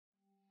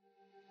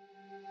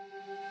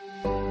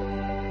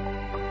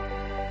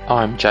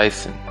I'm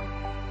Jason.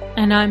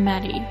 And I'm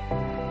Maddie.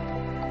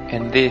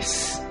 And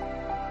this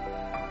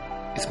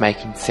is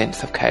Making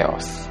Sense of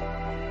Chaos.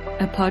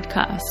 A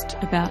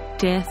podcast about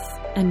death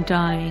and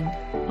dying,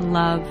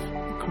 love,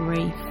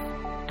 grief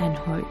and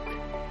hope.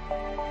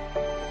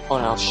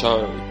 On our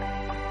show,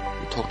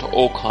 we talk to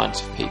all kinds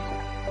of people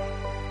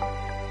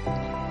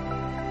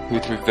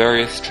who through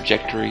various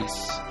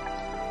trajectories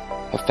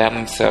have found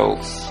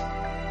themselves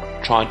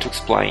trying to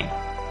explain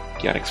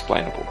the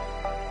unexplainable.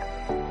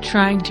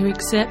 Trying to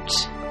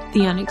accept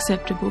the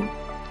unacceptable.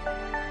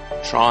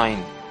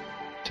 Trying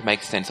to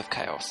make sense of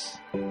chaos.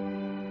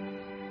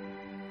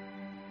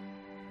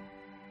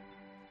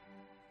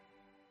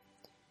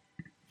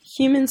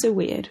 Humans are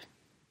weird.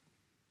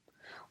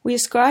 We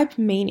ascribe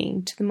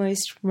meaning to the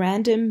most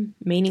random,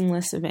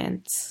 meaningless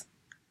events.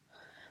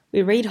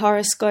 We read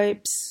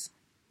horoscopes,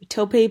 we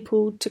tell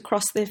people to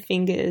cross their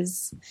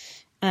fingers,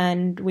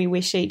 and we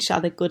wish each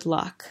other good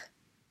luck,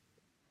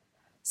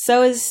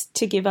 so as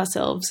to give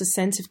ourselves a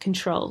sense of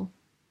control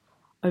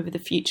over the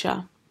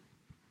future.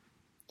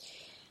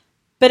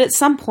 But at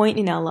some point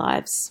in our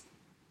lives,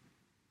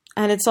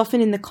 and it's often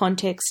in the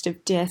context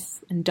of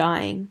death and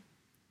dying,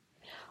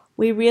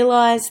 we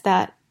realise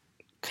that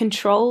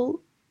control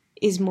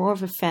is more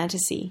of a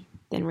fantasy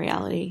than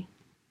reality.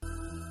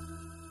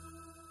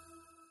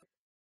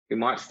 We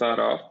might start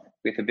off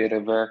with a bit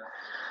of a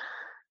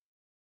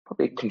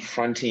probably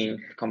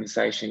confronting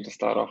conversation to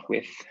start off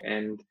with,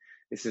 and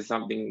this is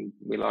something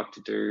we like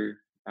to do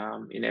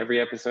in every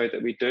episode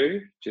that we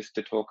do, just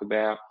to talk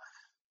about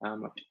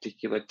a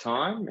particular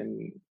time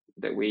and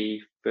that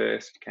we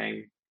first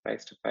came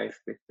face to face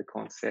with the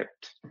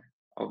concept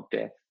of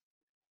death.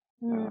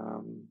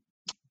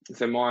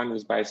 So mine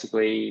was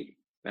basically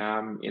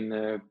in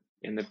the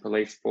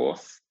police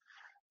force,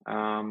 but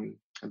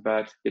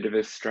a bit of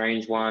a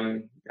strange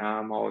one. I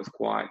was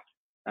quite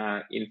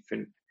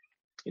infant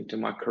into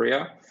my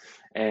career,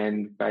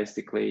 and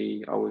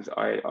basically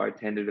I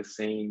attended a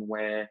scene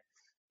where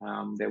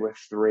there were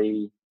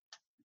 3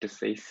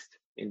 deceased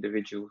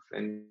individuals,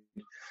 and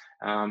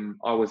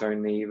I was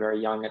only very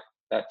young at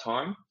that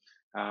time.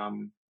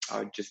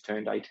 I just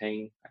turned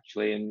 18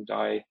 actually, and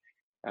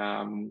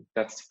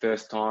that's the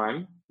first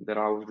time that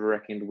I was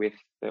reckoned with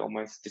the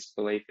almost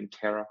disbelief and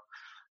terror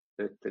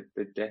that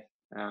the death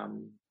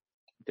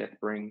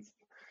brings.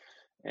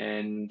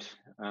 And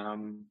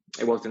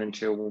it wasn't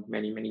until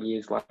many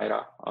years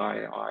later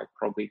I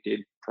probably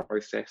did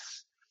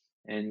process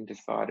and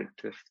decided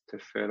to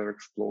further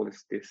explore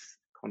this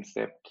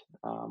concept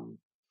of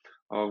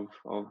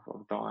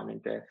dying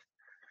and death.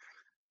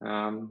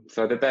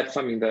 So that's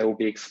something that will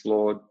be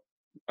explored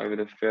over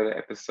the further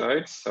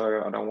episodes.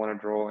 So I don't want to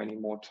draw any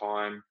more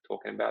time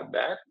talking about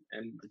that,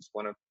 and I just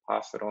want to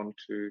pass it on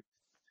to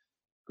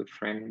good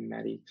friend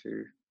Maddie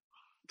to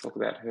talk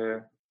about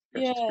her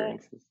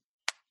experiences.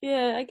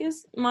 Yeah, I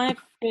guess my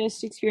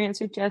first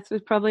experience with death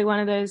was probably one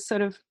of those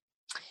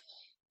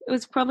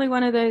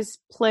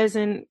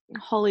pleasant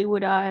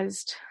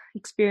Hollywoodized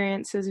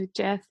experiences with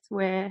death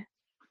where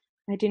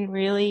I didn't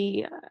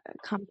really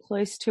come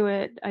close to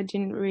it. I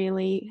didn't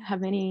really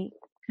have any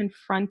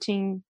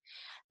confronting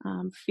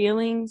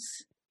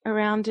feelings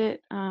around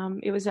it.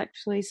 It was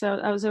actually, so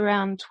I was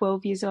around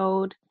 12 years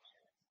old.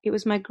 It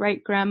was my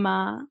great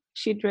grandma.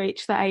 She'd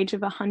reached the age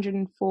of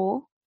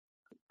 104.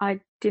 I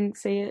didn't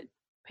see it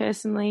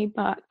personally,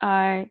 but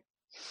I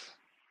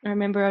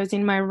remember I was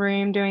in my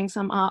room doing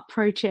some art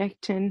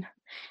project, and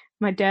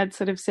my dad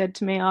sort of said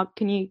to me, "Oh,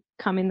 can you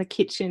come in the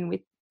kitchen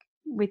with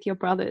your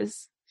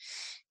brothers?"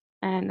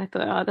 And I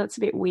thought, oh, that's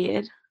a bit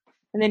weird.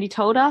 And then he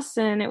told us,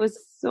 and it was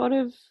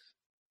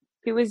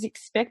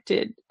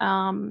expected.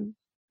 And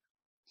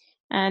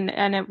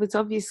it was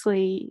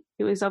obviously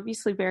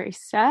very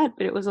sad,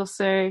 but it was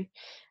also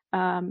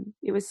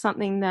it was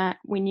something that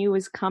we knew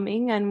was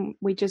coming, and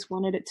we just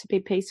wanted it to be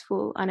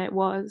peaceful, and it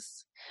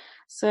was.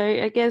 So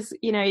I guess,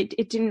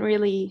 it didn't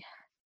really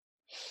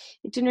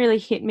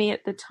hit me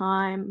at the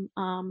time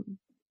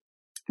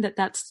that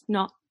that's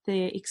not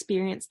the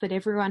experience that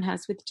everyone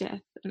has with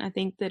death. And I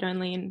think that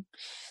only in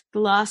the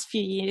last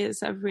few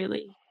years I've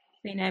really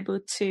been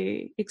able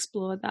to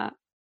explore that.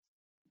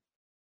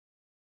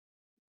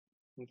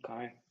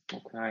 Okay.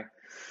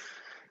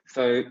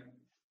 So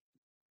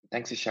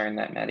thanks for sharing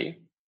that,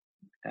 Maddie.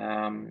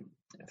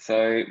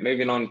 So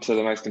moving on to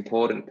the most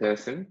important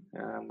person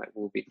that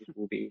we'll be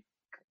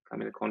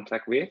coming into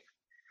contact with.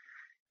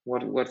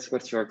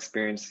 What's your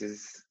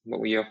experiences? What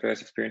were your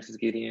first experiences,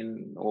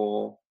 Gideon?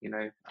 Or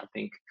I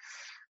think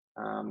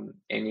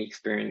any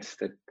experience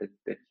that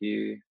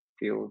you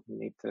feel you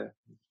need to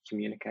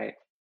communicate.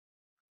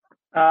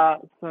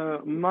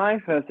 So my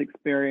first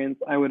experience,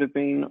 I would have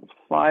been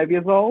 5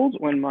 years old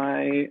when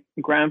my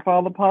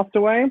grandfather passed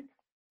away.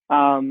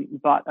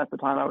 But at the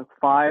time I was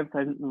 5, so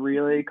I didn't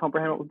really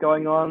comprehend what was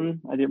going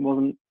on. I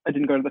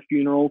didn't go to the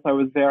funeral, so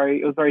it was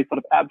very sort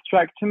of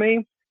abstract to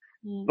me.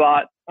 Mm.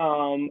 But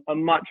a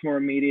much more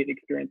immediate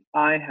experience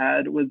I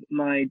had was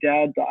my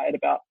dad died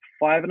about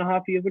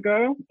 5.5 years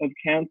ago of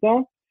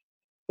cancer.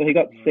 So he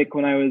got sick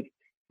when I was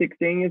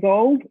 16 years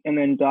old and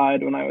then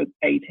died when I was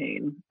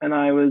 18. And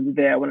I was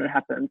there when it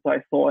happened, so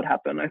I saw it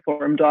happen. I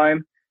saw him die.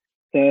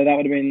 So that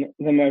would have been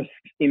the most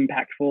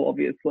impactful,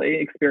 obviously,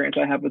 experience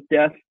I have with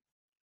death.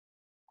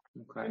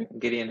 Okay.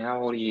 Gideon,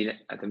 how old are you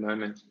at the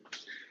moment?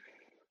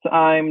 So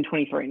I'm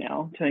 23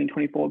 now, turning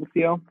 24 this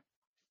year.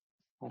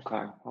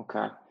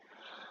 Okay.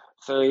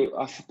 So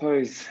I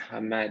suppose,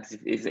 Mads,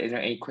 is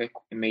there any quick,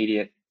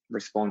 immediate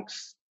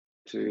response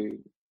to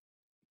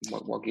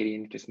what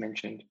Gideon just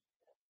mentioned?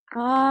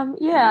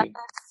 Yeah,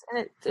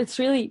 it's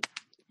really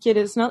good.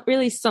 It's not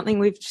really something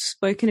we've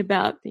spoken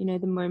about, the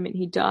moment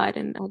he died,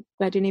 and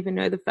I didn't even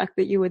know the fact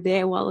that you were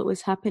there while it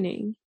was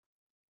happening.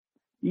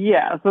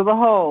 Yeah, so the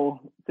whole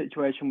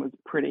situation was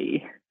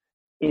pretty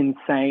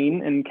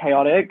insane and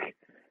chaotic.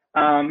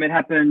 It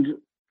happened,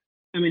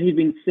 he'd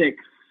been sick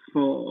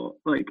for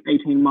like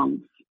 18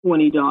 months when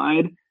he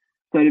died,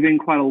 so it had been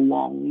quite a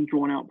long,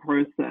 drawn-out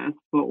process.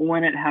 But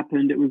when it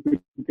happened, it was the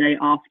day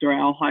after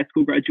our high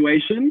school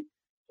graduation,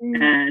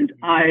 and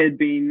I had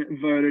been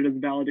voted as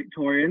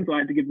valedictorian, so I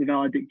had to give the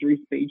valedictory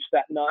speech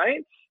that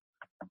night.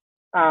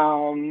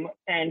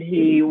 And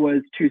he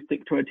was too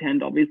sick to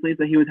attend, obviously,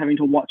 so he was having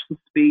to watch the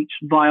speech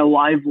via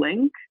live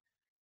link,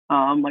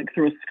 like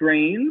through a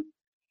screen.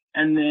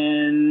 And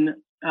then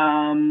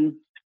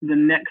the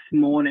next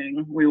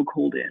morning we were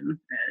called in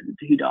and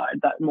he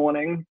died that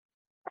morning.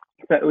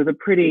 So it was a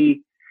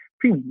pretty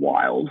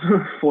wild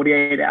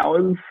 48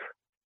 hours.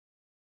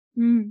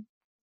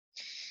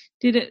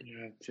 Did it?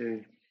 Yeah,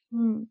 too.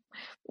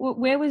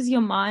 Where was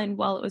your mind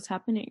while it was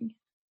happening?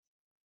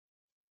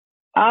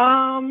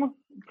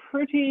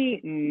 Pretty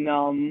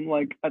numb,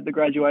 like at the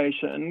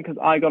graduation, because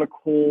I got a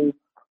call.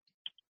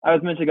 I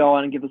was meant to go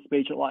on and give a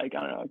speech at like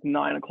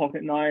 9 o'clock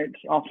at night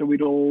after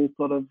we'd all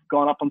sort of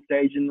gone up on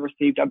stage and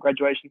received our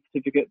graduation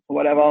certificates or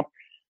whatever.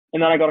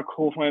 And then I got a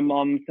call from my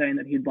mum saying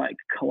that he'd like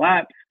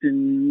collapsed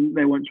and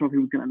they weren't sure if he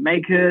was going to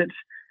make it.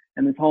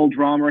 And this whole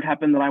drama had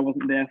happened that I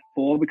wasn't there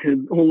for because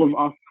all of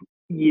us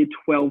year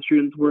 12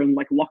 students were in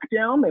like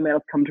lockdown. They made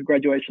us come to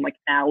graduation like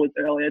hours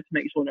earlier to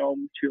make sure no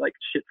one was too like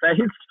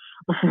shit-faced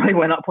before they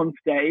went up on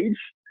stage.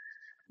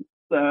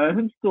 So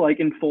just to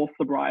like enforce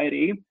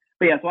sobriety.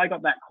 But yeah, so I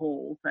got that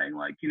call saying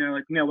like,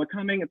 we're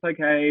coming, it's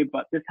okay,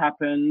 but this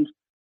happened.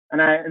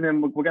 And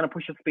then we're going to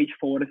push a speech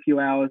forward a few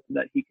hours so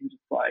that he can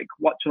just like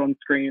watch it on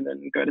screen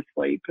and go to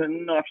sleep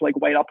and not have to like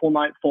wait up all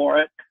night for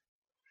it.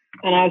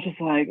 And I was just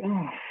like,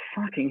 oh,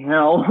 fucking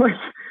hell.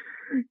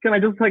 Can I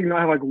just like not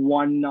have like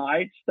one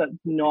night that's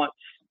not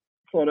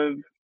sort of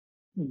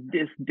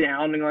this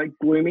down and like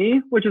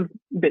gloomy, which is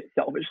a bit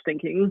selfish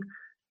thinking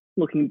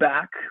looking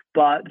back.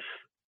 But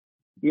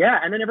yeah,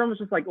 and then everyone was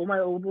just like, all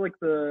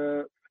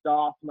the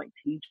staff and like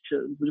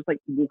teachers were just like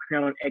walking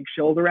around on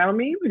eggshells around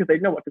me because they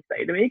didn't know what to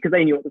say to me because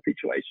they knew what the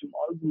situation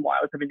was and why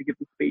I was having to give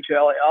the speech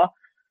earlier.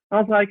 And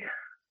I was like,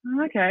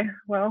 okay,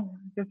 well,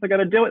 I guess I got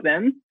to do it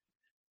then.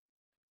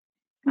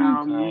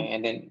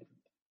 Okay,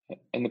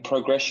 and the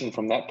progression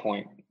from that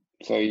point.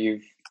 So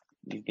you've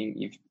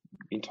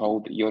been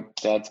told that your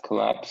dad's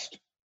collapsed.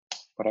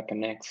 What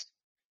happened next?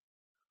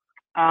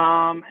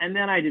 And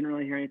then I didn't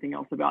really hear anything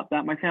else about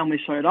that. My family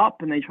showed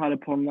up and they tried to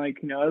put on like,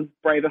 as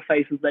brave a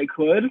face as they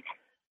could.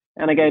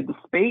 And I gave the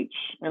speech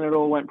and it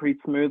all went pretty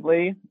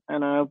smoothly.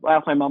 And I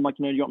asked my mum, like,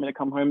 do you want me to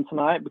come home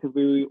tonight? Because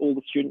all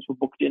the students were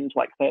booked in to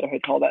like stay at a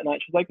hotel that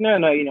night. She's like, no,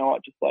 you know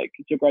what? Just like,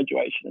 it's your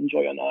graduation.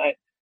 Enjoy your night.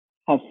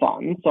 Have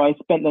fun. So I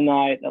spent the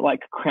night at like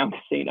Crown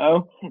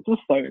Casino. It was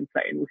so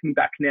insane looking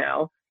back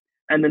now.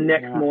 And the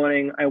next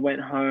morning I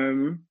went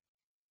home.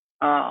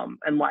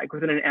 And like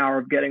within an hour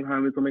of getting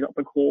home is when we got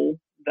the call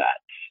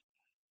that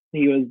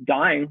he was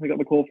dying. We got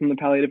the call from the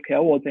palliative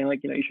care ward saying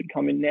like, you should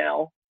come in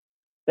now.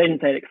 They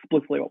didn't say it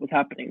explicitly what was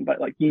happening, but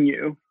like you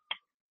knew.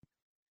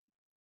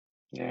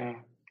 Yeah.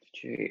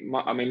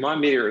 My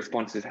immediate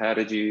response is how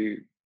did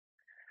you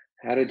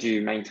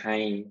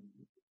maintain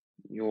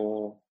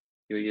your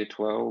year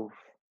 12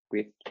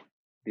 with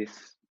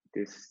this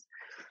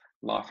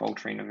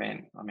life-altering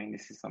event? I mean,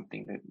 this is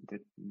something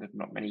that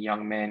not many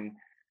young men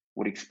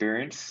would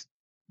experience.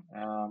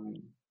 So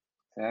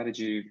how did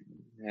you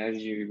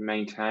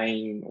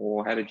maintain,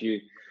 or how did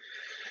you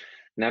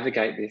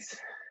navigate this?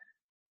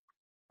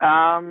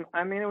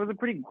 It was a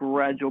pretty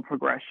gradual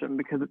progression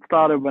because it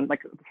started when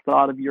like at the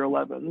start of year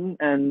 11,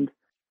 and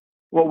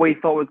what we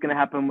thought was going to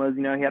happen was,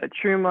 he had a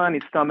tumor in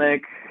his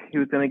stomach. He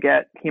was going to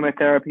get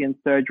chemotherapy and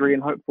surgery,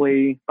 and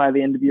hopefully by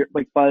the end of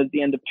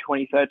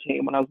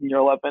 2013, when I was in year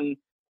 11,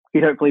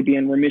 he'd hopefully be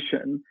in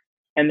remission.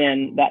 And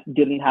then that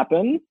didn't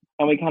happen.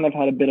 And we kind of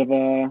had a bit of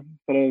a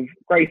sort of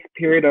grace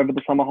period over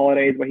the summer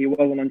holidays where he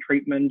wasn't on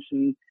treatment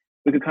and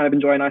we could kind of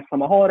enjoy a nice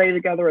summer holiday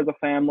together as a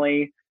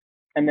family.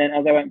 And then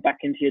as I went back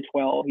into year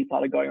 12, he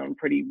started going on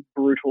pretty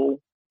brutal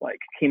like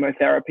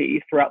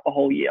chemotherapy throughout the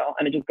whole year.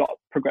 And it just got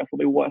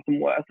progressively worse and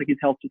worse. Like his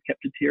health just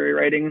kept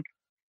deteriorating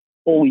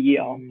all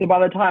year. So by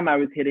the time I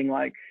was hitting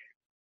like,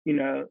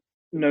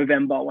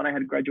 November when I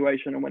had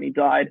graduation and when he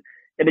died,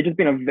 it had just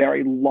been a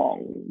very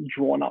long,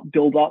 drawn up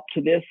build up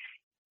to this.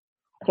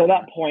 So at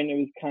that point, it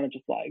was kind of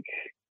just like,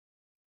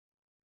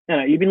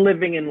 you've been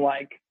living in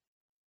like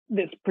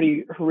this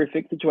pretty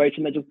horrific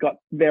situation that just got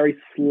very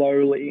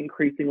slowly,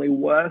 increasingly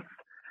worse.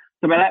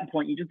 So by that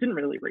point, you just didn't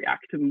really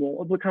react to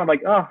more. It was kind of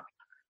like, oh,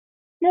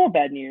 more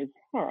bad news.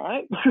 All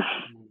right.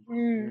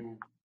 Mm.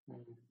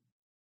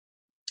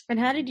 And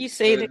how did you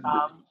see the?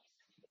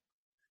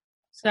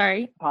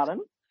 Sorry.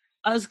 Pardon?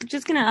 I was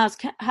just going to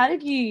ask, how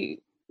did you?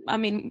 I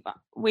mean,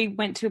 we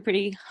went to a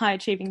pretty high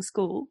achieving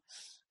school,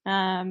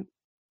 and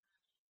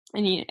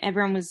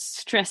everyone was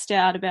stressed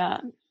out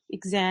about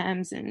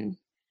exams and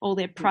all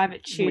their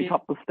private tutors. We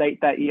topped the state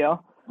that year.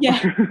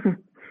 Yeah.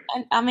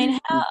 And I mean,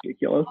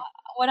 ridiculous.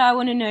 What I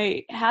want to know,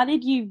 how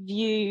did you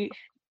view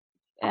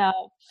our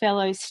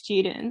fellow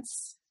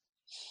students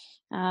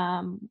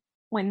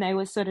when they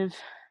were sort of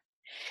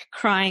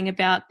crying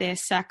about their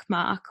SAC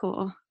mark,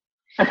 or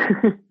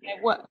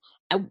what?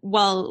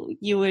 While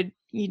you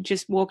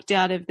just walked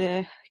out of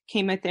the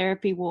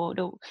chemotherapy ward,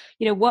 or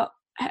what?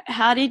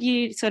 How did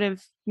you sort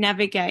of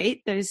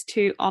navigate those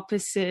two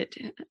opposite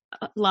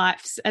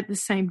lives at the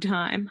same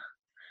time?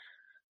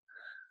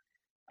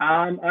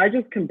 I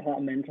just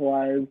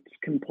compartmentalized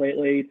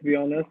completely, to be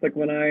honest. Like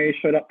when I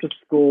showed up to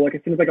school, like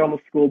as soon as I got on the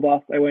school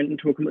bus, I went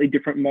into a completely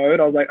different mode.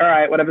 I was like, all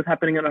right, whatever's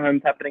happening at home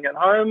is happening at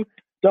home.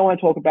 Don't want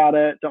to talk about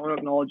it. Don't want to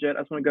acknowledge it.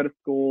 I just want to go to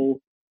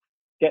school,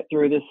 get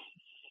through this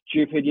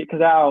stupid year.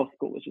 Because our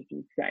school was just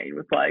insane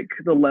with like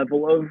the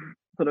level of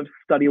sort of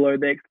study load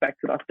they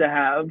expected us to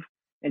have,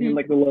 and even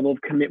like the level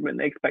of commitment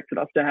they expected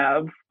us to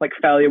have. Like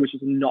failure was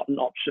just not an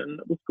option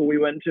at the school we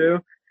went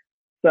to.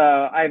 So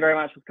I very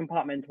much was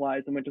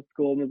compartmentalized and went to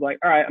school and was like,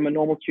 all right, I'm a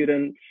normal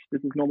student.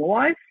 This is normal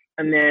life.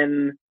 And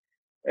then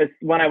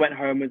when I went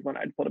home was when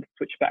I'd sort of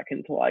switched back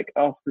into like,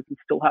 oh, this is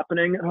still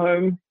happening at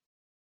home.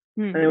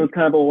 And it was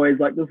kind of always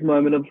like this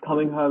moment of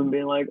coming home and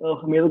being like, oh,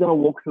 I'm either going to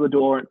walk through the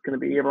door and it's going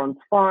to be everyone's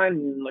fine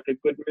and like a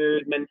good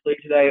mood mentally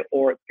today,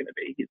 or it's going to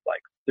be he's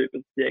like super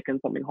sick and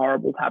something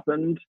horrible's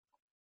happened.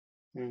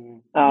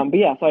 But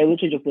yeah, so I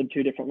literally just lived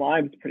two different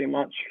lives pretty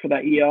much for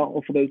that year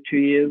or for those 2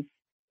 years.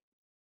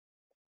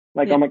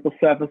 Like on like the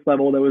surface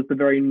level, there was the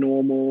very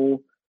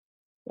normal,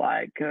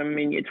 like I'm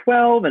in year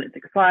 12 and it's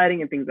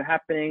exciting and things are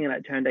happening and I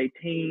turned 18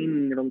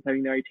 and everyone's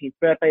having their 18th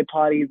birthday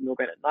parties and we're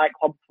going to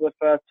nightclubs for the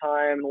first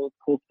time and all this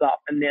cool stuff.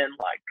 And then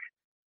like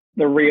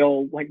the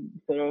real, like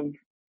sort of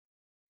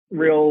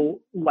real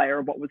layer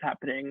of what was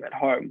happening at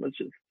home was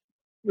just,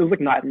 it was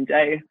like night and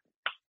day.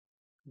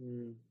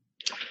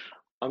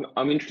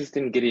 I'm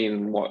interested in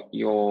getting what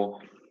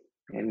your,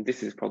 and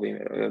this is probably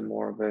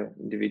more of an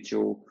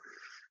individual.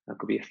 It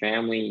could be a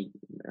family,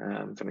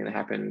 something that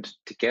happened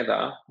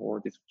together,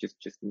 or just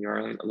in your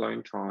own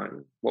alone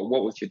time. What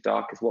was your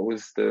darkest? What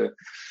was the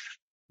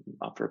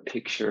for a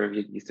picture of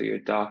your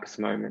darkest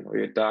moment or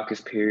your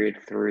darkest period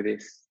through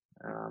this?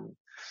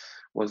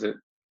 Was it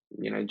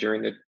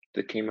during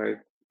the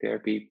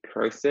chemotherapy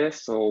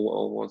process,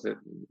 or was it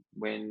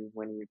when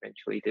you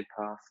eventually did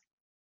pass?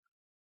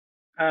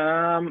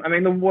 I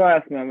mean, the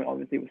worst moment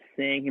obviously was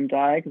seeing him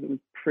die because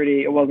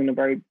it wasn't a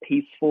very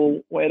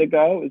peaceful way to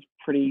go. It was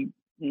pretty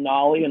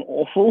gnarly and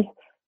awful,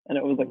 and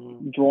it was like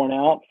drawn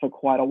out for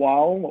quite a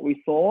while what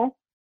we saw.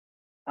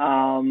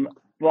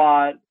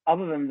 But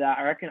other than that,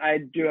 I reckon I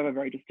do have a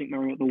very distinct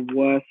memory of what the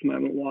worst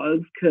moment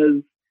was,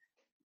 because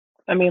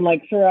I mean,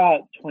 like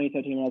throughout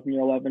 2013 when I was in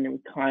year 11, it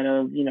was kind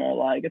of,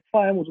 like it's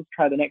fine, we'll just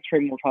try the next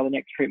treatment,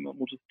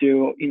 we'll just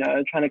do,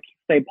 trying to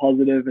stay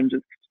positive, and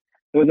just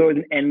there was always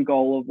an end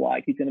goal of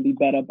like he's going to be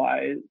better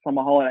by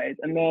summer holidays.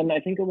 And then I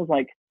think it was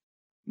like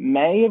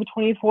May of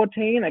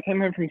 2014, I came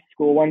home from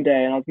school one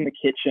day and I was in the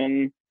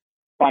kitchen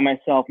by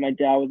myself. My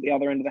dad was at the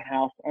other end of the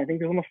house. I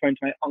think he was on the phone to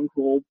my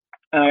uncle,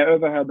 and I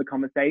overheard the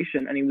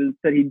conversation, and he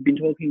said he'd been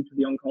talking to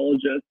the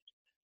oncologist,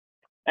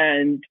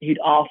 and he'd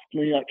asked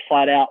me like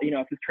flat out,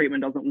 if this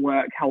treatment doesn't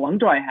work, how long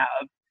do I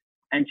have?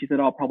 And she said,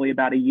 oh, probably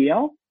about a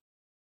year.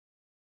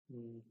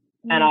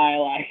 And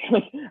I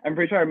I'm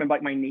pretty sure I remember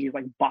like my knees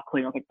like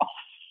buckling. I was like, oh,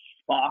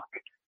 fuck.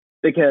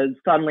 Because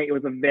suddenly it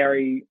was a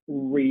very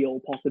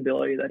real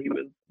possibility that he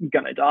was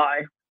going to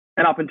die.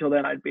 And up until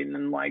then, I'd been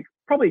in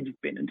probably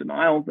just been in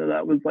denial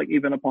that was like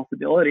even a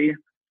possibility.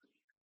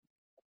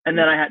 And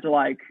then I had to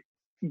like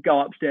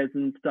go upstairs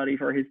and study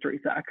for a history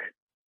SAC.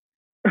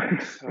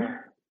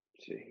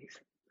 Jeez.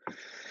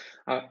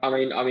 I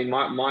mean,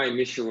 my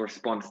initial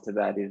response to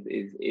that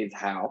is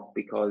how,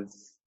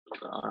 because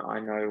I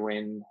know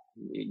when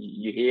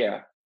you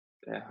hear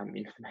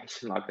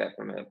information like that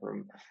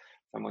from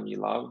someone you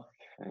love,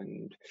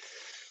 and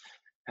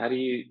how do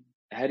you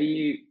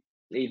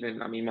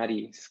even? I mean,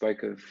 Maddie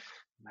spoke of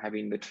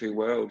having the two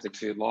worlds, the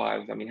two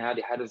lives. I mean, how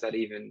did that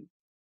even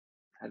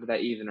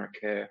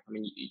occur? I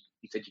mean,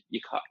 you said you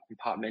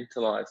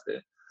compartmentalized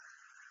it.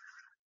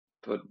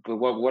 But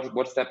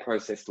what's that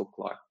process look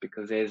like?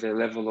 Because there's a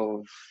level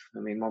of,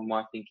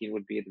 my thinking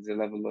would be there's a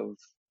level of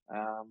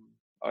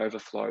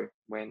overflow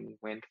when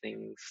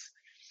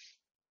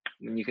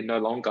you can no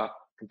longer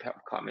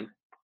compartment,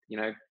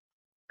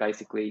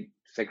 basically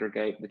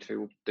segregate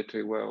the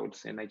two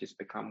worlds, and they just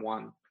become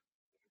one.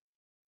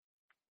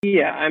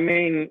 Yeah, I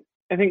mean,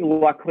 I think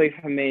luckily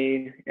for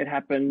me, it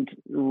happened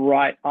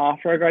right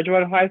after I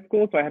graduated high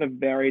school. So I had a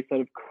very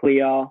sort of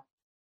clear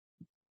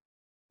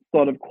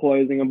sort of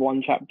closing of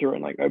one chapter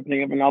and like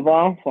opening of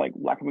another, for like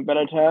lack of a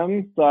better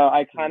term. So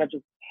I kind of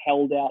just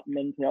held out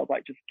mentally. I was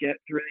like, just get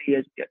through the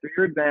years, get through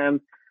your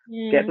exams,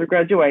 get through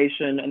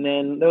graduation. And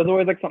then there was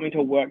always like something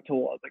to work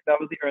towards. Like that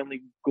was the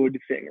only good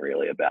thing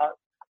really about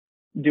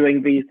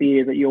doing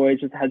VC, is that you always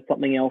just had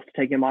something else to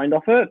take your mind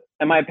off it.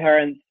 And my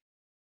parents,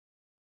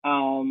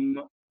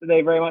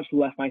 they very much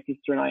left my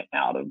sister and I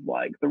out of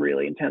like the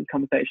really intense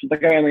conversations.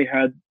 Like I only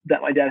heard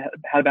that my dad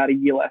had about a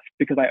year left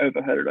because I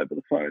overheard it over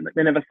the phone. Like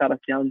they never sat us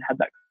down and had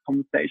that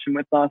conversation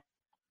with us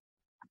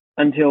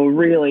until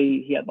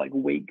really he had like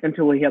weeks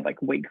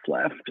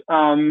left.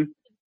 So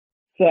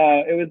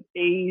it was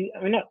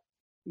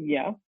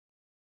yeah.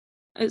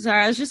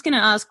 Sorry, I was just going to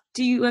ask,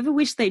 do you ever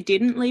wish they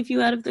didn't leave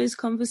you out of those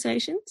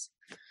conversations?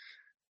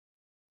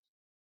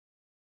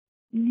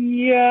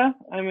 Yeah,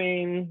 I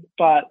mean,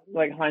 but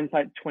like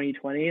hindsight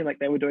 2020, like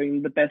they were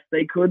doing the best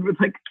they could with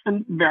like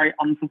very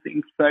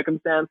unforeseen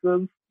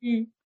circumstances.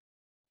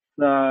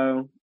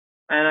 So,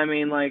 and I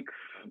mean, like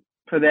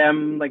for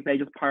them, like they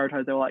just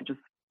prioritized. They were like,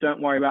 just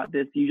don't worry about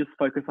this. You just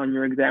focus on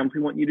your exams.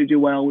 We want you to do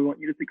well. We want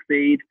you to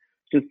succeed.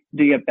 Just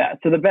do your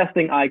best. So the best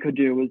thing I could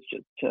do was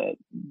just to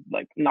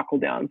like knuckle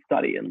down and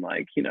study and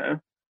like, you know,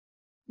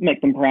 make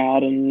them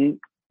proud.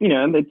 And, you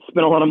know, they'd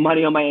spent a lot of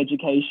money on my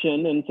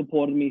education and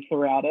supported me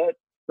throughout it.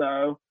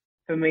 So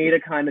for me to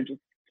kind of just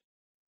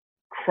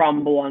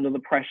crumble under the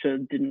pressure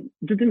didn't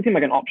seem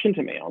like an option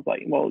to me. I was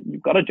like, well,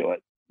 you've got to do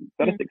it. You've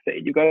got to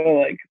succeed. You've got to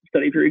like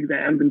study for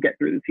exams and get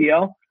through this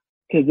year.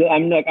 Because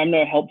I'm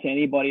no help to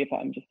anybody if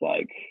I'm just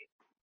like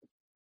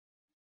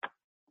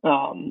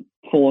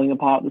falling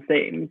apart at the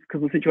seams,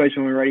 because the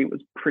situation already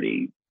was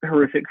pretty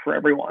horrific for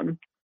everyone.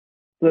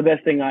 So the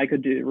best thing I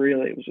could do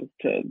really was just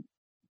to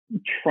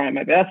try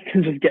my best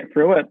and just get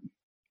through it.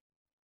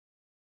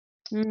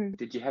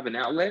 Did you have an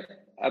outlet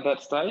at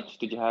that stage?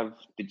 Did you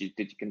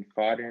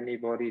confide in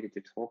anybody? Did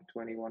you talk to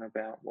anyone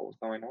about what was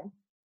going on?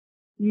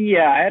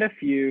 Yeah, I had a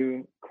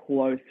few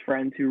close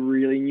friends who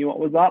really knew what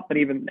was up, but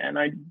even then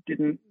I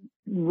didn't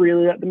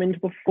really let them into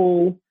the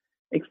full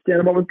extent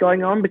of what was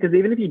going on, because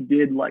even if you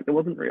did, like there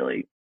wasn't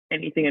really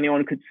anything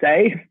anyone could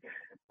say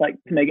like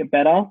to make it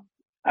better.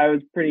 I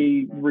was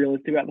pretty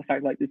realistic about the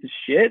fact like this is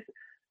shit.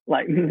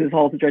 Like this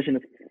whole situation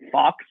is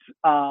fucked.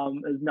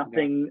 There's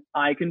nothing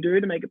I can do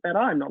to make it better.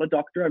 I'm not a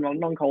doctor. I'm not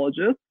an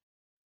oncologist.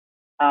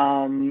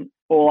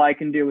 All I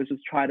can do is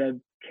just try to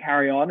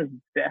carry on as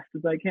best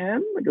as I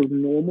can, like as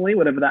normally,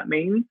 whatever that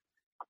means.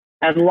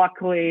 And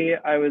luckily,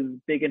 I was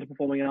big into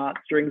performing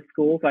arts during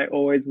school, so I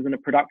always was in a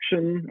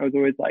production. I was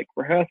always like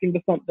rehearsing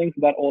for something,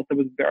 so that also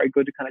was very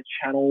good to kind of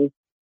channel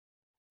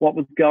what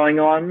was going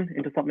on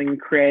into something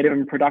creative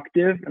and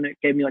productive, and it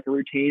gave me like a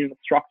routine and a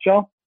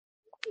structure.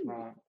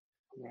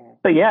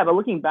 But yeah, but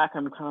looking back,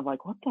 I'm kind of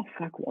like, what the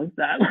fuck was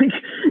that? Like,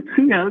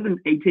 you know, as an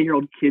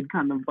 18-year-old kid,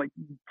 kind of like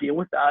deal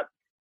with that.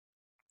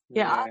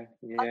 Yeah. I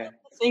think the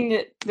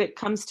thing that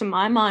comes to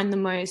my mind the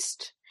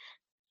most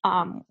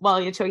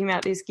while you're talking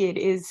about this, Gid,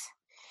 is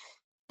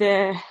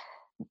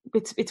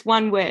it's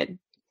one word: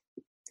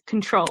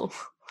 control.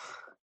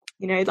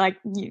 You know, like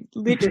you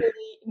literally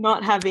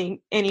not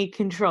having any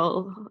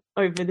control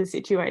over the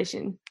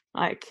situation.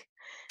 Like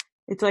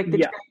it's like the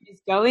train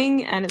is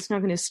going and it's not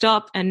going to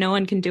stop, and no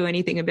one can do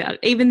anything about it.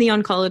 Even the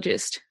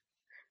oncologist.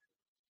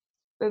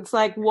 It's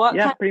like, what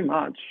kind pretty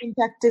much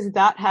impact does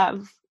that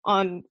have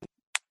on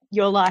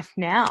your life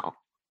now,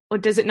 or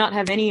does it not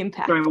have any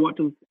impact? Sorry, what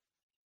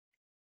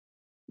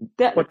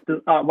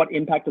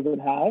impact does it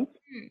have?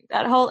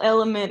 That whole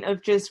element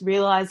of just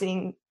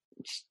realizing,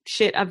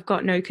 shit, I've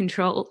got no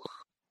control.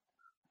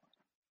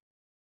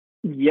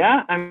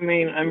 Yeah, I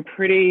mean, I'm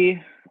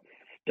pretty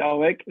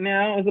stoic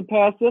now as a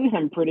person.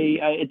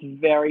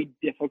 It's very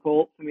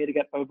difficult for me to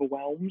get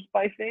overwhelmed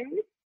by things.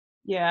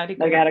 Yeah,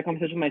 like I had a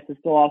conversation with my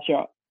sister last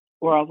year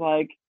where I was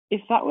like,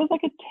 if that was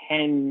like a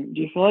 10,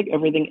 do you feel like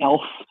everything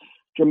else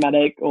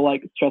dramatic or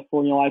like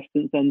stressful in your life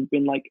since then has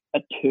been like a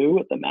 2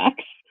 at the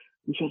max?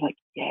 And she was like,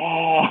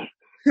 yeah.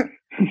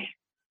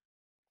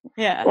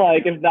 Yeah.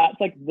 Like if that's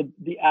like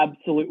the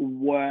absolute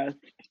worst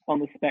on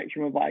the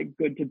spectrum of like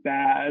good to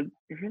bad,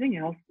 everything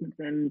else since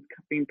then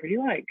has been pretty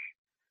like,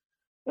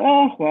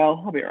 oh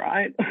well, I'll be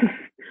alright.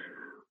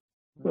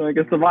 So I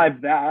can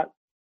survive that.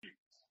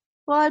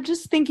 Well, I'm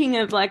just thinking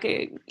of like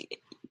a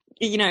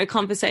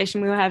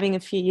conversation we were having a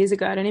few years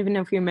ago. I don't even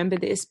know if you remember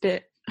this,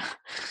 but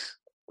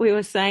we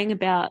were saying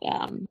about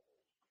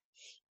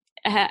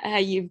how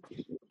you've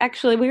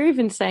actually, we were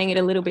even saying it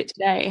a little bit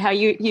today, how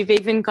you've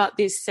even got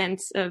this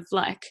sense of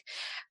like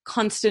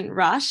constant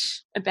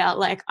rush about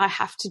like, I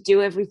have to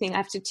do everything, I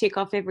have to tick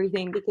off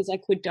everything because I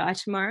could die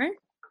tomorrow.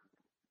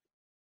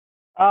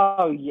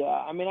 Oh yeah,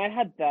 I mean I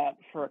had that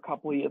for a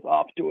couple of years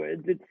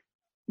afterwards. It's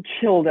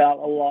chilled out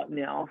a lot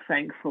now,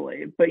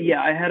 thankfully, but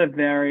yeah, I had a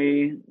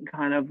very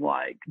kind of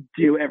like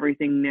do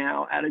everything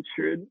now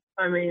attitude.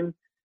 I mean,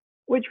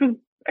 which was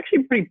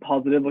actually pretty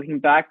positive looking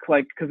back,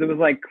 like because it was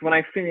like when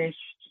I finished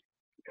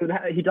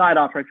he died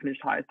after I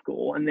finished high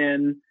school, and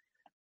then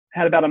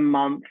had about a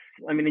month.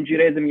 I mean, in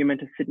Judaism, you're meant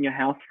to sit in your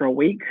house for a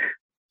week.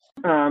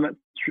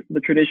 The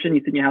tradition,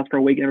 you sit in your house for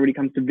a week and everybody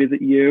comes to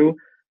visit you.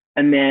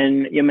 And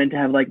then you're meant to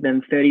have like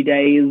then 30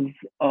 days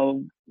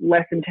of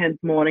less intense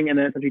mourning, and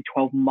then it's actually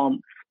 12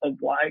 months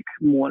of like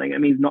mourning.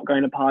 It means not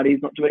going to parties,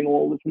 not doing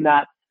all this and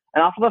that.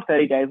 And after the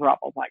 30 days were up,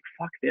 I was like,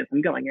 fuck this,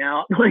 I'm going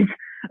out. Like,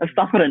 I've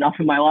suffered enough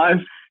in my life.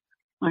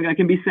 Like, I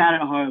can be sad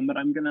at home, but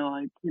I'm gonna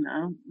like,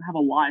 have a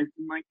life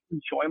and like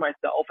enjoy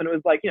myself. And it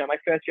was like, my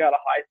first year out of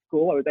high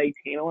school, I was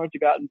 18, I wanted to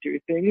go out and do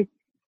things.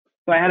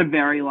 So I had a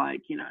very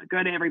like,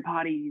 go to every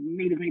party,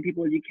 meet as many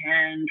people as you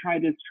can, try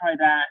this, try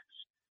that,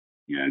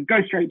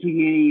 go straight to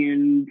uni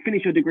and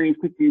finish your degree as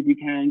quickly as you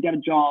can, get a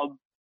job.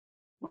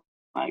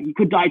 Like, you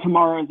could die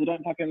tomorrow, so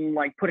don't fucking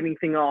like put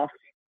anything off.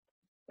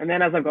 And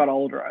then as I got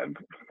older, I've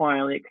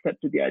finally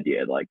accepted the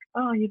idea like,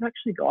 oh, you've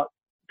actually got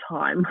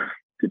time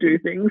to do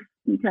things.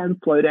 You can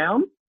slow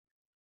down.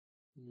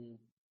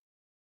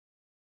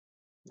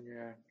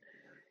 Yeah.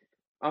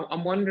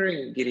 I'm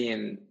wondering,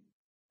 Gideon,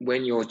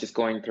 when you're just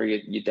going through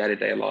your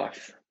day-to-day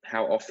life,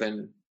 how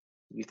often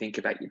you think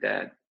about your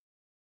dad?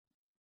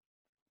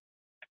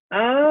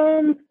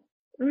 I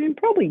mean,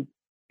 probably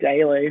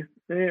daily.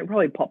 I mean, it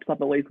probably pops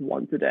up at least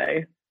once a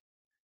day.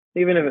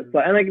 Even if it's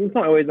like, and like, it's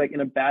not always like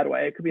in a bad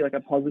way. It could be like a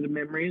positive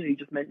memory. You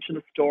just mentioned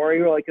a story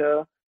or like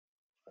something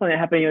that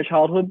happened in your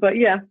childhood. But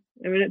yeah,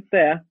 I mean, it's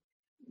there.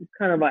 It's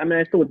kind of like, I mean,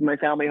 I still live in my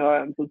family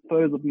home, so there's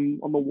photos of them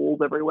on the walls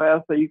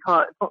everywhere. So you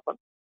can't, it's not something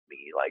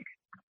me like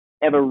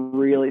ever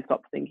really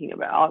stop thinking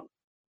about.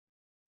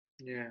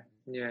 Yeah.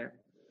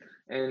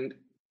 And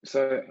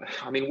so,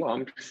 I mean, what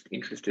I'm just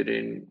interested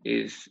in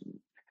is,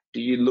 do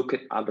you look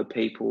at other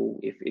people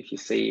if you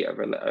see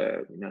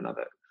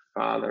another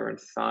father and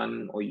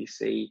son, or you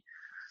see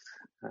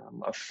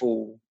a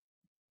full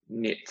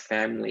knit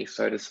family,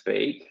 so to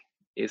speak?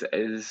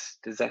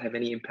 Does that have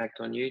any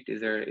impact on you?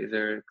 Is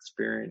there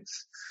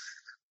experience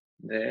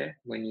there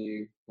when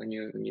you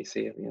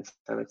see it?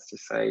 So let's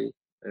just say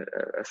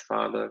a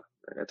father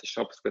at the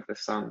shops with a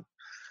son,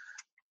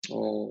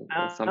 or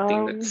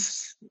something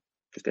that's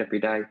just every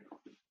day.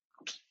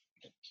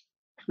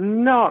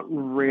 Not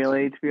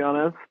really, to be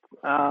honest,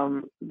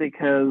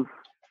 because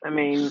I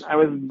mean, I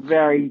was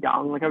very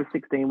young. Like, I was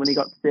 16 when he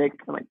got sick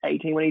and like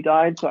 18 when he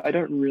died. So I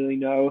don't really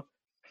know.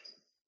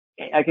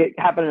 Like, it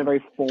happened at a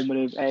very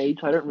formative age.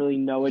 So I don't really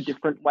know a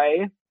different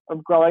way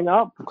of growing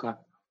up. Okay.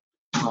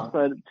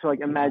 So to like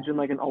imagine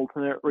like an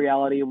alternate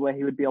reality where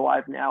he would be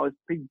alive now is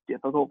pretty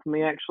difficult for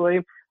me, actually.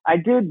 I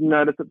did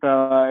notice it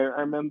though.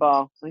 I remember,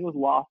 I think it was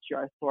last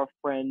year, I saw a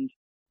friend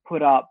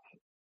put up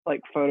like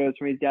photos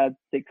from his dad's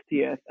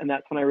 60th, and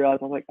that's when I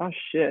realized, I was like, oh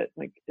shit,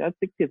 like dad's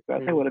 60th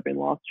birthday would have been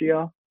last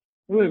year.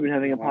 We would have been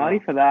having a party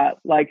for that.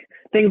 Like,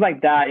 things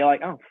like that, you're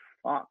like, oh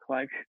fuck,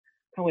 like,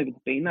 I can't believe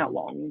it's been that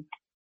long.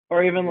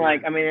 Or even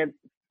like, I mean, it's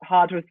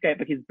hard to escape,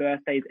 like, his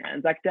birthday's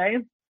Anzac Day.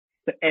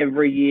 So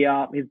every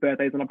year his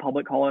birthday's on a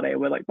public holiday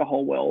where like the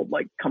whole world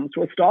like comes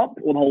to a stop,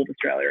 or the whole of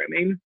Australia, I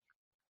mean.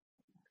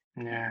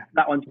 Yeah.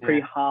 That one's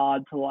pretty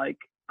hard to like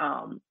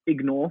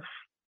ignore.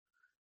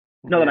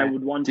 Not that I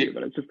would want to,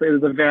 but it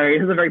was a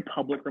very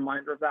public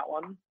reminder of that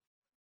one.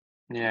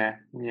 Yeah.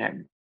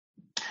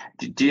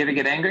 Do you ever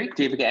get angry?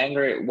 Do you ever get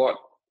angry at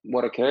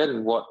what occurred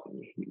and what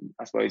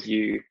I suppose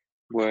you're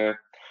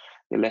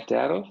left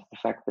out of? The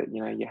fact that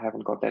you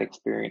haven't got that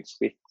experience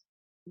with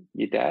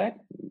your dad.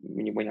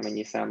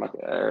 You sound like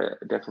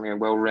definitely a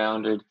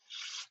well-rounded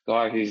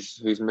guy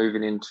who's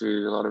moving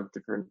into a lot of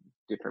different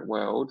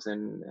worlds,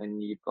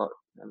 and you've got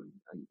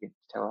you can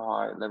tell a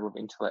high level of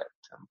intellect.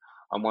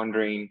 I'm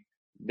wondering,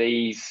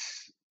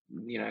 these,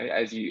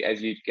 as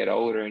you get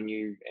older and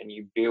you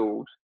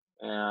build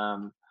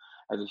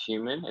as a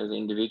human, as an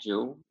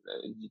individual,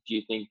 do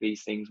you think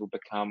these things will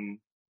become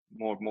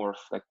more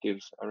reflective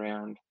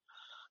around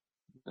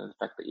the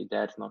fact that your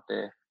dad's not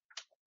there?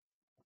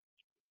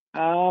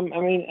 I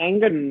mean,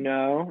 anger,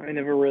 no. I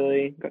never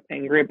really got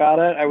angry about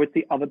it. I would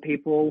see other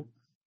people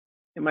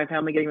in my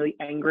family getting really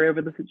angry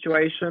over the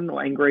situation,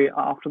 or angry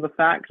after the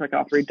fact, like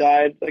after he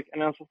died. Like,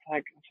 and I was just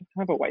like, it's just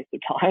kind of a waste of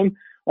time.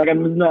 Like,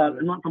 I'm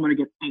not someone who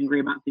gets angry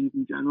about things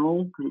in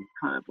general, because it's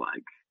kind of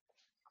like,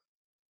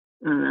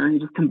 I don't know, you're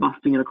just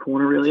combusting in a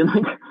corner, really, and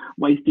like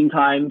wasting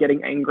time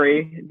getting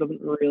angry. It doesn't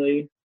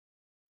really.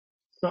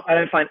 I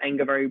don't find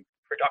anger very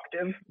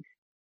productive.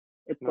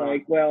 It's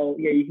like, well,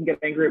 yeah, you can get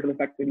angry over the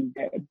fact that he's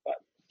dead, but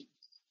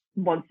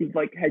once you've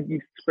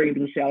screamed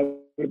and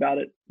shouted about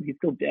it, he's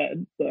still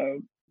dead.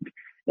 So,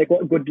 like,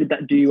 what good did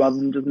that do you other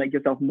than just make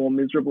yourself more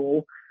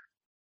miserable?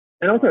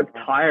 And also, it's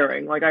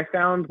tiring. Like, I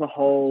found the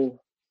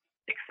whole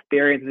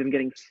experience of him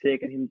getting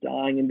sick and him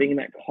dying and being in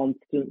that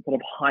constant sort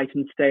of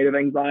heightened state of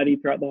anxiety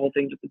throughout the whole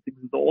thing, just, it's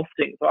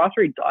exhausting. So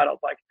after he died, I was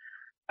like,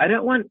 I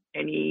don't want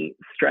any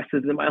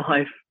stresses in my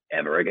life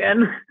ever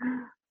again.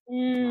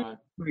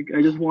 Like,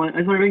 I just want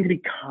everything to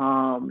be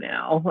calm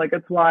now. Like,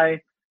 that's why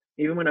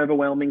even when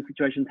overwhelming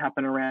situations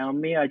happen around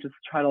me, I just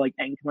try to like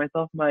anchor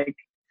myself. I'm like,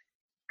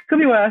 could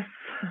be worse.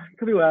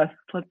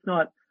 Let's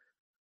not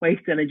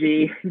waste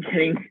energy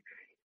getting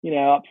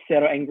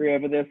upset or angry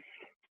over the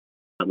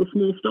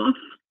small stuff.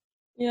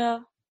 Yeah.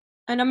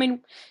 And I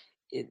mean,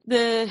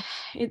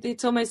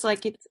 it's almost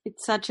like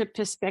it's such a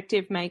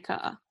perspective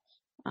maker,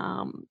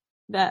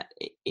 that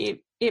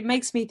it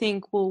makes me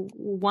think, well,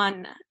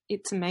 one,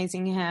 it's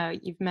amazing how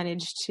you've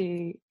managed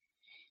to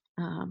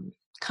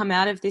come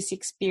out of this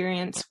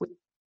experience with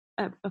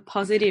a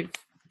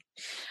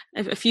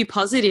few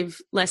positive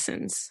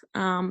lessons.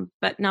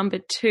 But number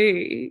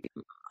two,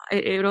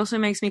 it also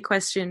makes me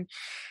question,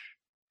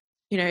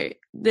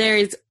 there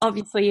is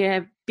obviously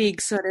a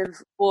big sort of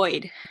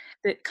void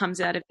that comes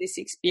out of this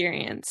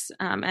experience,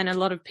 and a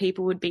lot of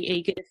people would be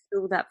eager to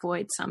fill that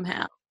void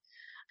somehow.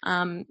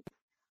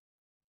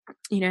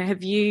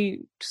 Have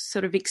you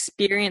sort of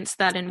experienced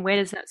that, and where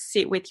does that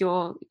sit with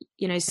your,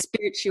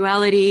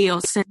 spirituality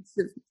or sense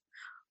of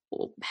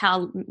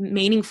how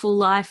meaningful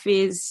life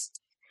is?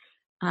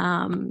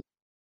 What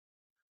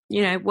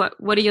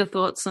are your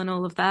thoughts on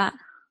all of that?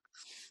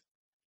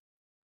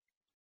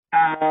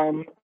 I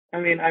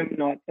mean, I'm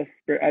not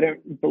I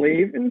don't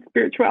believe in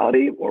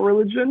spirituality or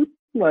religion,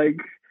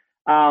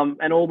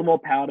 and all the more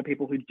power to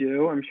people who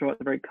do. I'm sure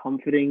it's a very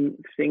comforting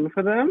thing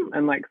for them.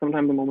 And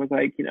sometimes I'm almost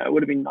like, it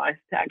would have been nice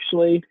to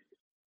actually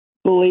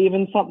believe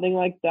in something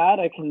like that.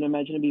 I can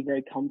imagine it'd be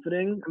very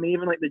comforting. I mean,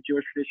 even the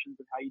Jewish traditions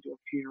of how you do a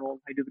funeral,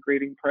 how you do the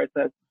grieving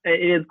process,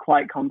 it is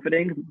quite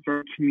comforting because it's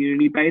very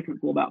community based.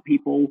 It's all about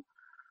people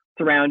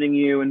surrounding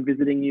you and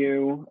visiting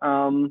you.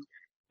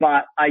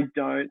 But I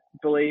don't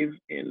believe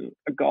in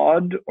a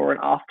God or an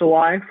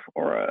afterlife,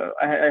 or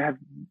I have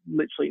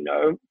literally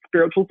no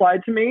spiritual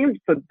side to me.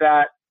 So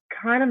that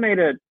kind of made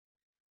it,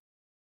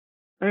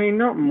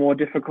 not more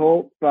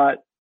difficult,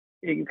 but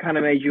it kind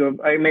of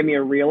made me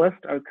a realist.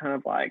 I was kind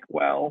of like,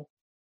 well,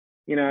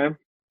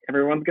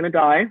 everyone's going to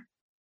die.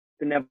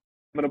 It's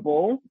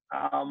inevitable.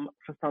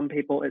 For some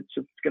people, it's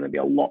just going to be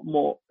a lot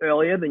more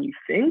earlier than you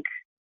think.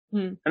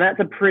 And that's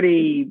a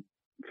pretty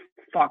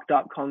fucked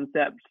up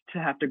concept to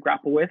have to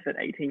grapple with at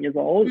 18 years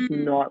old. It's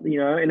not,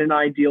 in an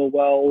ideal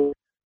world.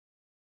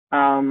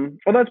 Although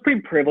it's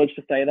pretty privileged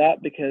to say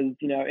that because,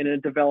 in a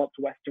developed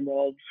Western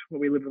world where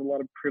we live with a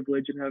lot of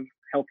privilege and have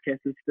healthcare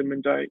system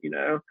and don't,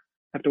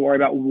 have to worry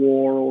about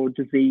war or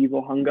disease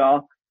or hunger.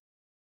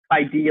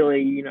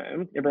 Ideally,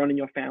 everyone in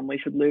your family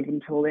should live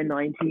until their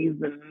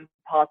 90s and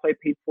pass away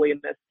peacefully in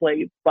their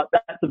sleep. But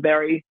that's a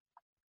very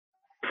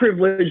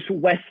privileged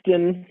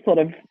Western sort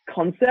of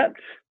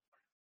concept.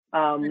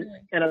 And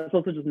it's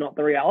also just not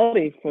the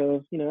reality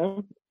for,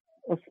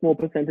 a small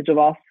percentage of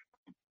us.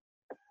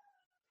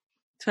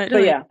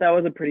 Totally. So yeah, that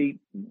was a pretty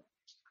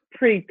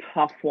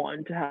tough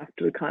one to have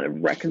to kind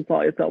of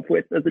reconcile yourself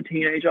with as a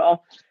teenager.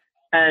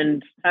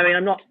 And I mean,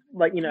 I'm not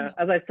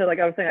as I said,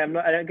 I was saying,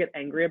 I don't get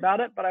angry about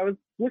it, but I was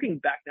looking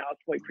back now,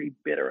 it's probably pretty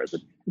bitter as a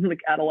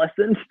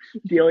adolescent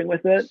dealing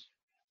with it.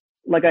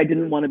 I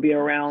didn't want to be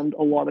around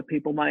a lot of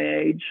people my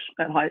age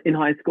in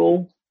high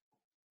school.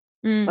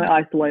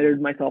 I isolated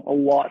myself a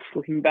lot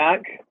looking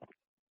back.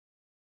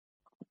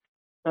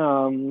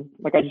 I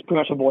just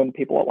pretty much avoided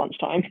people at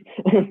lunchtime.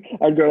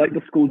 I'd go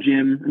the school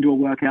gym and do a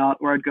workout,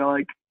 or I'd go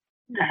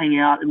hang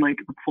out in the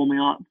performing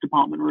arts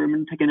department room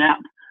and take a nap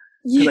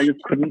because I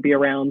just couldn't be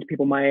around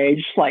people my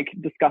age,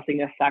 discussing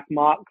their SAC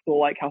marks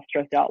or how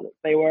stressed out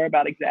they were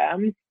about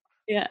exams.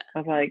 Yeah, I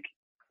was like,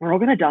 we're all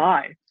gonna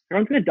die.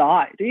 Everyone's gonna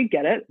die. Do you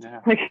get it? Yeah,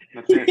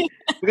 that's it.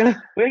 we're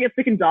gonna get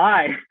sick and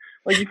die.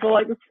 You feel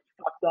like this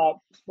fucked up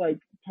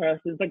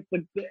person.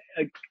 It's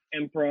the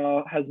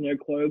emperor has no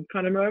clothes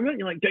kind of moment.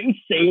 You're like, don't you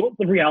see what's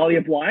the reality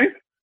of life?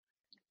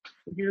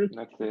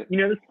 That's it.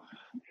 This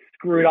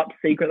screwed up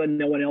secret that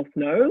no one else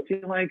knows.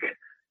 You're like,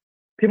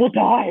 people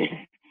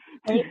die.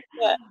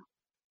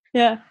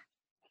 Yeah.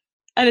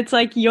 And it's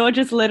you're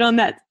just let on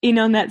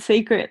that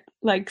secret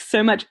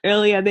so much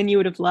earlier than you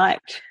would have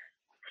liked.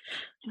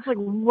 Just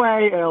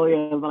way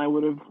earlier than I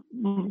would have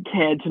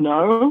cared to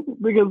know,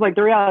 because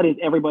the reality is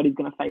everybody's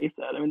going to face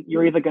it. I mean,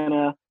 you're either going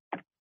to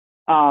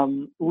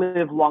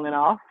live long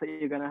enough that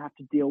you're going to have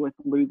to deal with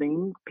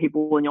losing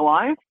people in your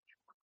life,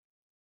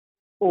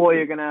 or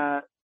you're going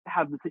to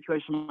have the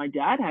situation my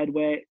dad had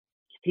where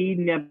he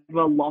never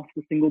lost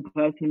a single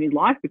person in his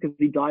life because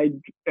he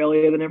died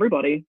earlier than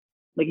everybody.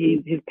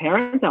 His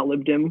parents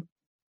outlived him.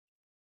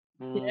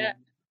 Yeah.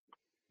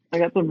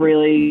 That's a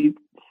really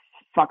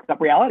fucked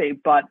up reality.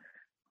 But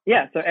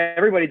yeah, so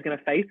everybody's going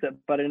to face it.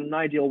 But in an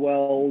ideal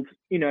world,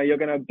 you're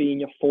going to be in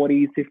your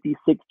 40s, 50s,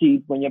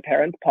 60s when your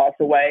parents pass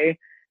away.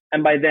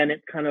 And by then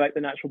it's kind of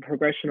the natural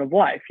progression of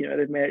life.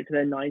 They've made it to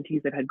their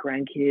 90s, they've had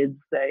grandkids,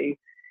 they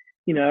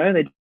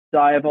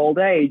die of old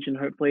age, and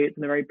hopefully it's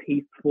in a very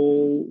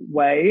peaceful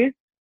way.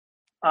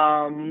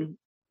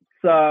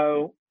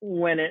 So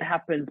when it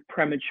happens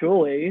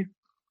prematurely,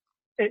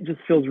 it just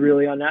feels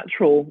really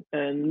unnatural,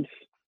 and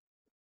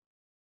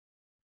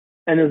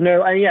there's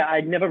no,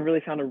 I'd never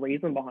really found a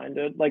reason behind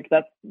it.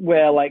 That's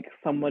where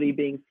somebody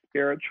being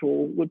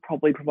spiritual would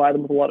probably provide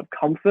them with a lot of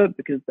comfort,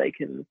 because they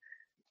can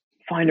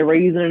find a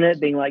reason in it,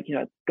 being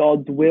it's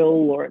God's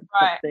will, or it's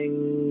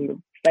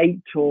something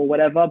fate or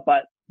whatever.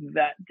 But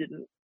that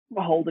didn't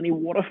hold any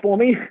water for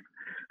me.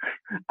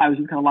 I was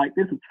just kind of like,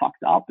 this is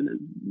fucked up, and there's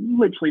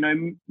literally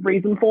no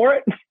reason for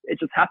it. It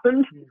just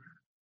happened.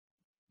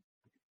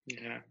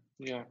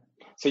 Yeah.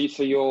 So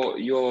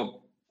you're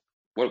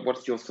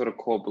what's your sort of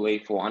core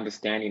belief or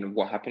understanding of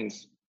what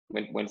happens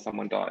when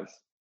someone dies?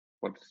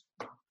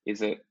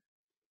 Is it?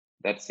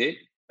 That's it?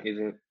 Is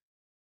it?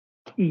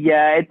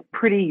 Yeah, it's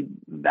pretty.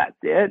 That's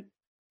it.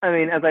 I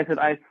mean, as I said,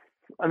 I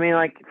mean,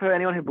 like, for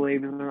anyone who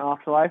believes in an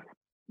afterlife,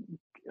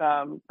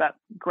 that's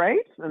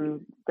great,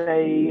 and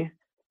they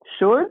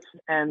should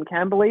and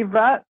can believe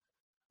that.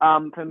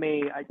 For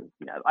me,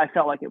 I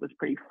felt like it was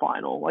pretty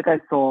final. Like, I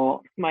saw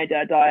my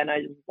dad die, and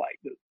I just like,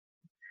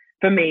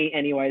 for me,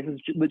 anyways,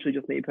 it's literally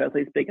just me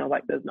personally speaking. I was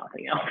like, there's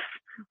nothing else.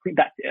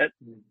 That's it.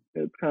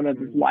 It's kind of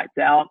just lights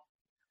out.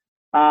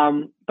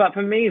 But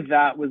for me,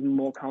 that was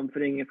more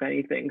comforting, if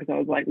anything, because I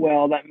was like,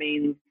 well, that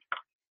means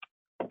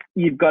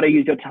you've got to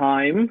use your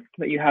time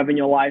that you have in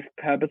your life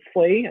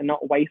purposefully and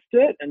not waste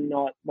it, and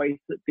not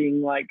waste it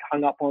being like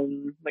hung up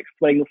on like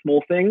sweating the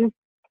small things.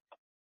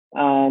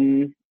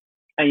 And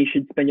you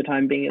should spend your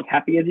time being as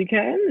happy as you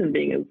can and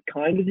being as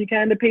kind as you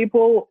can to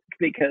people,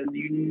 because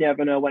you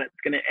never know when it's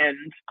going to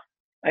end.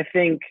 I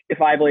think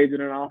if I believed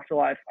in an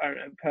afterlife, I don't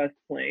know,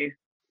 personally,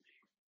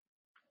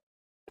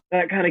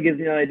 that kind of gives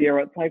you an idea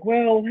where it's like,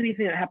 well,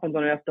 anything that happens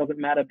on Earth doesn't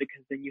matter,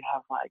 because then you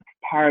have like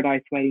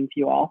paradise waiting for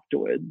you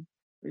afterwards.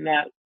 And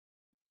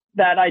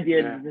that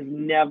idea has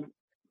never,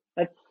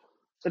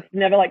 that's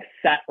never like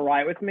sat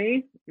right with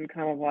me. I'm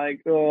kind of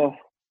like, oh.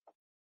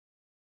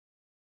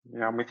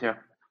 Yeah, I'm with you.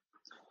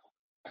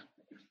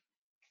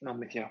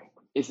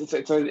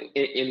 So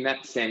in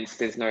that sense,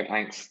 there's no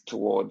angst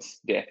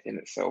towards death in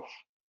itself.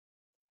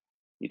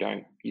 You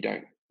don't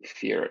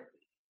fear it.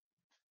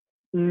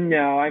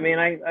 No, I mean,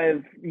 I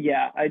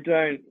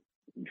don't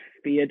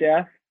fear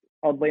death,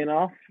 oddly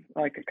enough,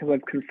 like, because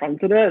I've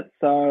confronted it.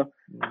 So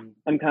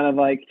I'm kind of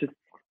like, just,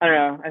 I don't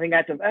know. I think I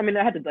had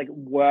to like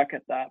work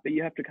at that, but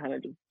you have to kind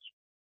of just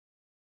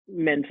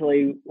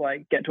mentally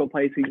like get to a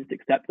place where you just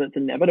accept that it's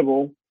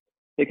inevitable,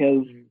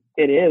 because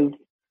it is.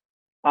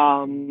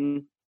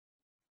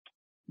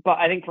 But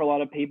I think for a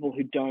lot of people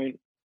who don't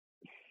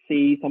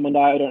see someone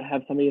die, or don't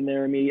have somebody in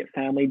their immediate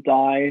family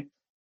die,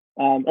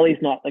 at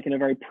least not like in a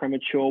very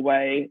premature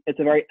way, it's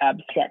a very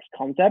abstract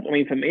concept. I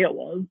mean, for me it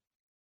was.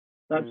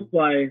 That's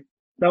why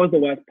that was the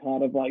worst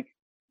part of like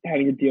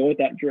having to deal with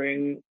that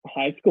during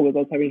high school, was I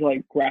was having to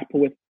like grapple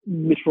with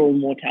literal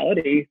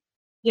mortality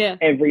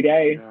every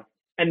day. Yeah.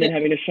 And then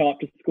having to show up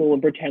to school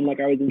and pretend like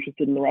I was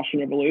interested in the Russian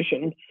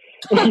Revolution.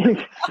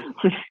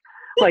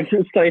 Like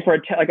study for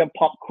a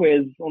pop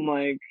quiz on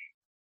like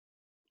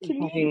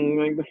fucking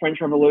like the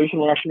French Revolution,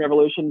 the Russian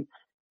Revolution,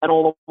 and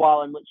all the while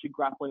I'm literally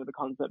grappling with the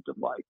concept of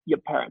like, your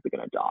parents are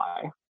gonna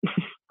die,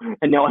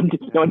 and no one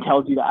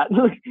tells you that.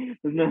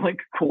 There's no like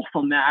course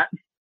on that.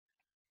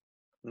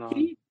 No. Can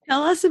you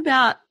tell us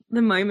about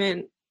the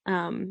moment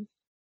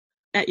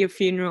at your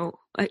funeral,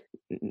 like,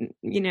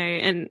 you know,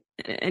 and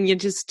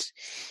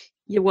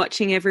you're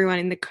watching everyone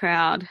in the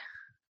crowd,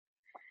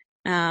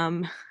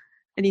 and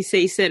you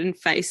see certain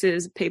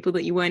faces, people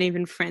that you weren't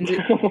even friends with.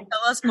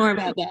 Tell us more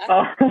about that.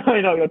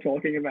 I know what you're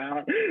talking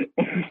about.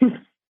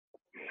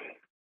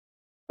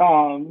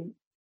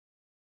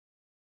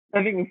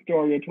 I think the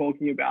story you're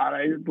talking about,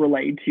 I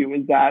relayed to you,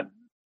 is that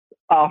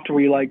after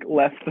we like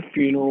left the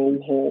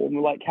funeral hall and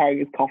we're like carrying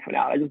his coffin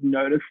out, I just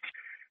noticed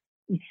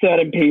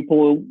certain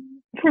people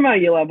from our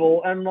year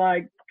level, and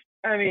like,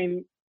 I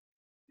mean,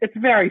 it's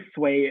very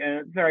sweet and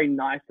it's very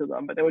nice of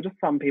them, but there were just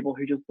some people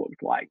who just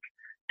looked like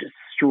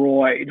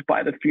destroyed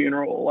by the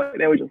funeral. Like,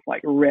 they were just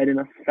like red in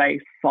the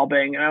face,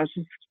 sobbing, and I was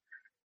just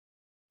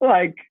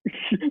like,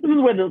 this is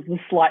where the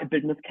slight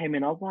bitterness came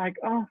in. I was like,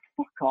 oh,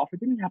 fuck off, it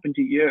didn't happen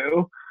to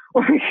you.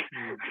 Like,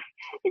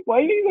 why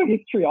are you so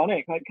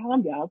histrionic? Like,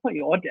 calm down, it's not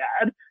your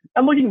dad.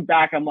 And looking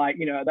back, I'm like,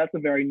 you know, that's a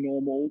very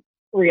normal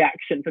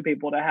reaction for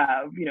people to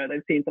have. You know,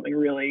 they've seen something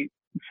really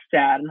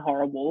sad and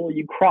horrible,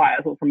 you cry.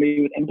 That's what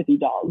somebody with empathy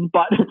does.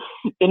 But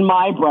in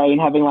my brain,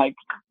 having like,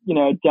 you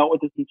know, dealt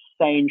with this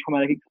insane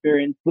traumatic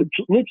experience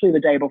literally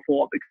the day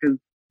before, because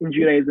in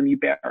Judaism you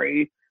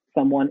bury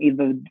someone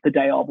either the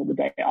day of or the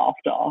day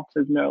after.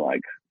 There's no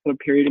like sort of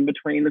period in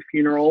between the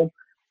funeral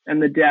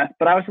and the death.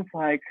 But I was just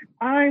like,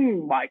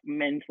 I'm like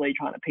mentally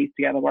trying to piece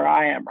together where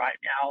I am right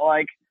now.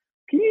 Like,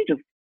 can you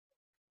just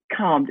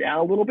calm down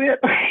a little bit?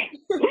 I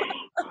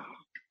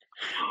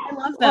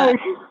love that.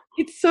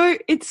 It's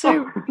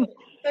so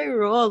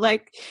raw.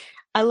 Like,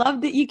 I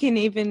love that you can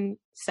even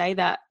say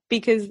that,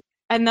 because,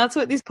 and that's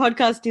what this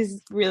podcast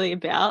is really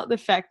about, the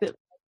fact that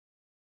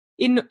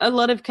in a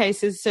lot of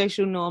cases,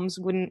 social norms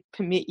wouldn't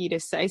permit you to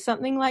say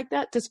something like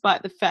that,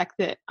 despite the fact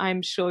that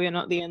I'm sure you're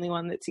not the only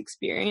one that's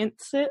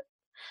experienced it.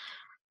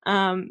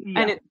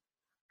 And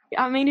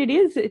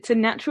it's a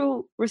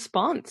natural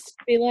response to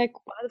be like,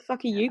 why the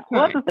fuck are you crying?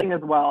 Well, that's the thing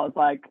as well. It's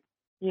like,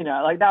 you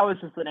know, like that was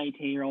just an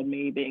 18-year-old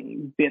me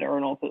being bitter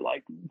and also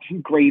like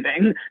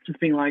grieving, just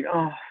being like,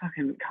 oh,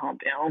 fucking calm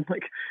down.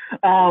 Like,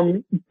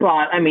 but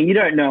I mean, you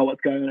don't know what's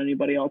going on in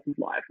anybody else's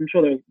life. I'm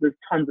sure there's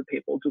tons of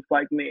people just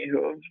like me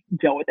who have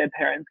dealt with their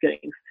parents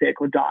getting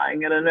sick or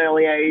dying at an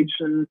early age,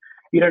 and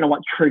you don't know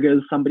what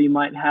triggers somebody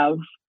might have.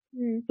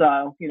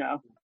 So, you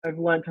know, I've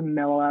learned to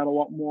mellow out a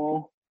lot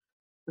more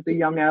as a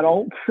young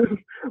adult.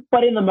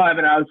 But in the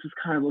moment, I was just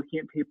kind of looking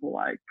at people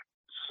like,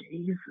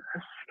 Jesus,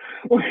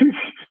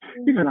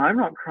 even I'm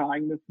not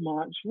crying this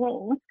much.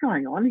 Well, what's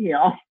going on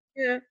here?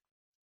 Yeah.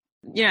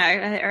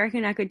 Yeah, I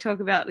reckon I could talk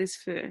about this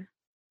for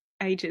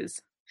ages.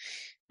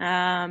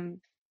 But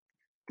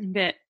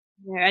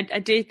yeah, I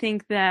do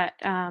think that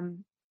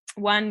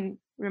one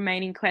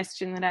remaining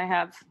question that I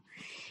have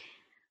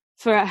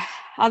for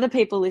other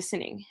people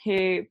listening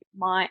who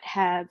might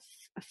have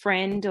a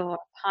friend or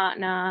a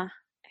partner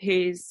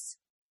who's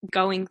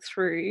going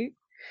through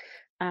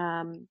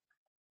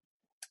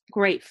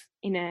grief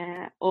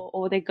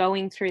or they're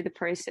going through the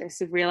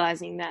process of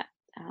realizing that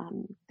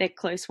their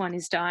close one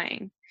is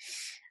dying,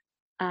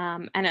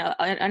 and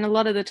a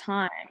lot of the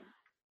time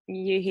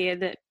you hear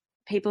that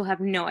people have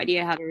no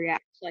idea how to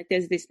react. Like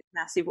there's this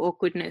massive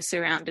awkwardness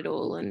around it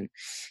all, and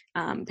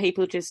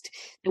people just,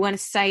 they want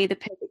to say the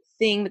perfect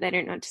thing, but they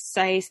don't know what to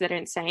say, so they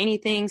don't say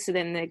anything. So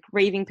then the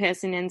grieving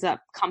person ends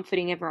up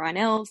comforting everyone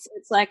else.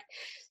 It's like,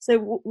 so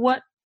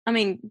what? I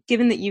mean,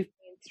 given that you've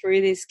been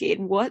through this, Gid,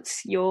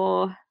 what's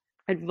your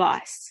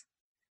advice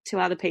to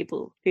other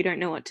people who don't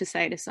know what to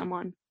say to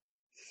someone?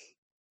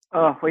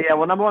 Oh, well, yeah.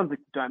 Well, number one is like,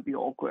 don't be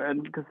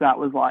awkward, because that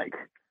was like,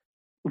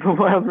 I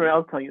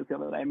was telling you this the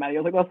other day, Maddie.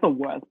 I was like, that's the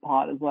worst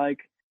part. Is like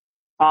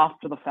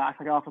after the fact,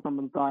 like after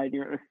someone's died,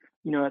 you're,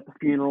 you know, at the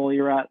funeral,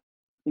 you're at,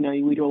 you know,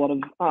 we do a lot of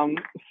you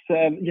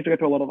have to go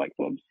through a lot of like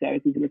sort of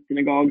services in a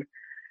synagogue.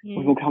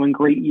 People come and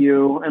greet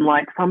you, and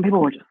like some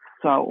people were just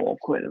so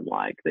awkward, and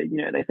like they, you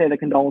know, they say their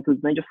condolences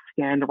and they just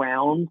stand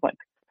around like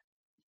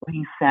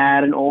being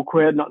sad and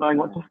awkward, not knowing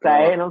what to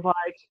say. And I was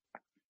like,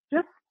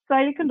 just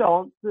say your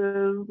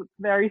condolences. It's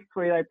very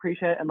sweet. I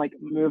appreciate it, and like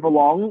move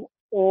along,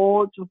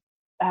 or just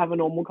have a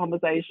normal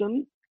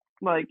conversation.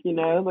 Like, you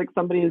know, like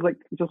somebody who's like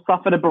just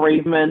suffered a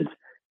bereavement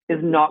is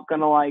not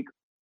gonna like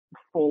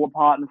fall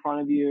apart in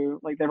front of you.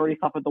 Like they've already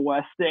suffered the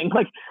worst thing.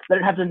 Like they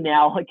don't have to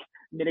now like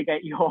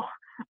mitigate your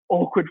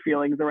awkward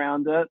feelings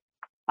around it.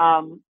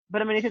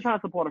 But I mean, if you're trying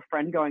to support a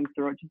friend going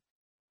through it, just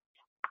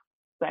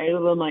say to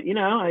them like, you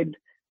know,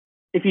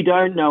 if you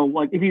don't know,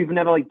 like if you've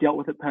never like dealt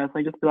with it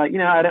personally, just be like, you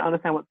know, I don't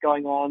understand what's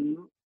going on.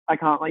 I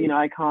can't, like, you know,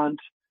 I can't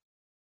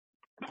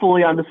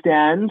fully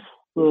understand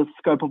the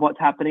scope of what's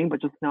happening,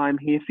 but just know I'm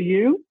here for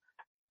you.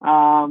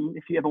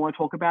 If you ever want to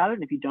talk about it,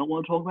 and if you don't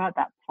want to talk about it,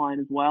 that's fine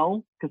as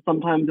well. Because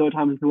sometimes there were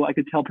times where I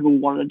could tell people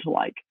wanted to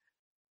like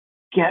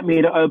get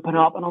me to open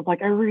up, and I was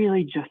like, I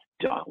really just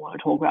don't want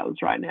to talk about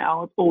this right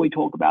now. It's all we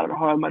talk about at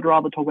home. I'd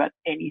rather talk about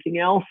anything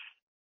else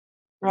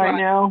right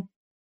now.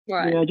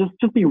 Right. You know,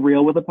 just be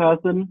real with a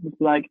person. It's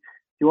like,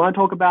 if you want to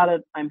talk about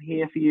it, I'm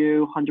here for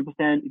you 100%.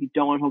 If you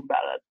don't want to talk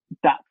about it,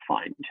 that's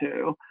fine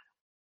too.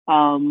 Yeah,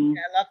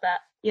 I love that.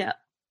 Yeah.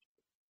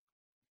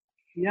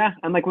 Yeah,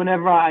 and like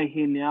whenever I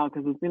hear now,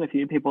 because there's been a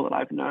few people that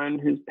I've known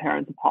whose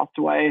parents have passed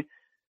away,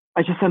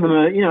 I just send them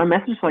a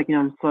message like, you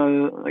know,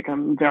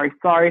 I'm very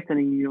sorry,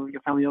 sending you and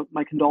your family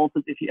my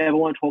condolences. If you ever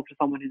want to talk to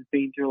someone who's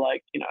been through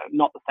like, you know,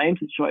 not the same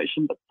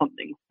situation but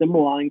something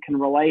similar and can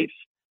relate,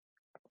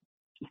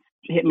 just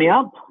hit me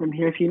up. I'm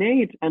here if you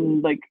need.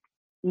 And like,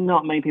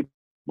 not many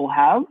people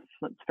have.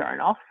 That's fair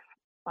enough.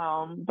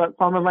 But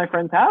some of my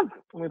friends have,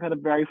 and we've had a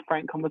very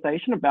frank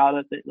conversation about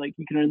it that like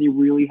you can only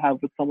really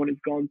have with someone who's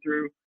gone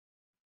through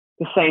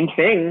the same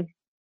thing.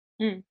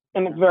 And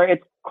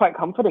it's quite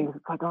comforting.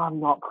 It's like, oh, I'm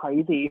not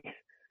crazy.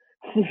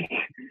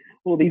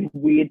 All these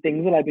weird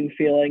things that I've been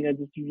feeling are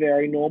just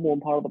very normal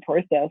and part of the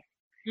process.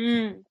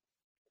 I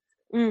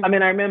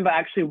mean, I remember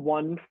actually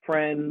one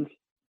friend,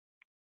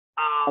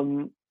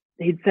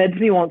 he'd said to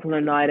me once on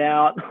a night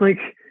out, like,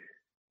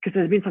 because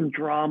there's been some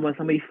drama,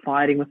 somebody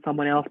fighting with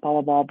someone else, blah,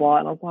 blah, blah, blah.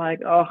 And I was like,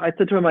 oh, I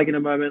said to him, like, in a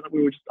moment,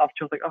 we were just up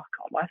to, I was like, oh,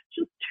 God, life's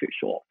just too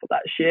short for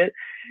that shit.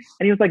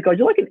 And he was like, God,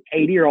 you're like an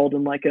 80-year-old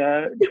in like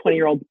a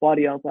 20-year-old's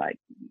body. I was like,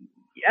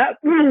 yep.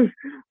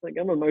 Like,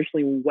 I'm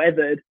emotionally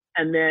weathered.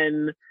 And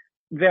then,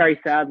 very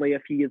sadly, a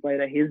few years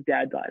later, his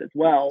dad died as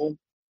well,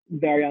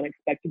 very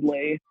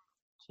unexpectedly.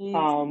 And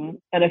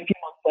a few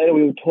months later,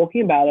 we were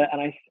talking about it,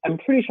 and I'm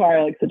pretty sure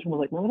I like said to him,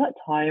 like, remember that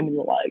time when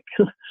you're like,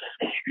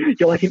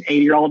 you're like an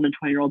 80-year-old in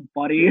a 20-year-old's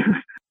body?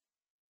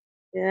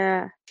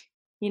 Yeah.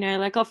 You know,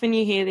 like often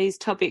you hear these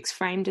topics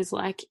framed as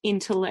like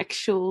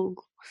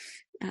intellectual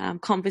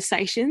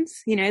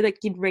conversations, you know, like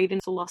you'd read in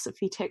a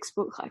philosophy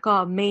textbook, like,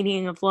 oh,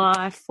 meaning of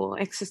life or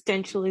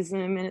existentialism.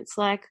 And it's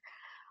like,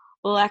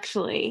 well,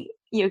 actually,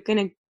 you're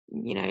going to,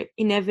 you know,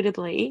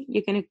 inevitably,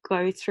 you're going to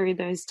go through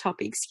those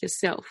topics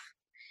yourself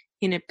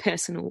in a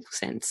personal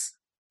sense.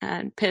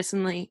 And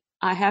personally,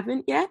 I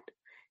haven't yet.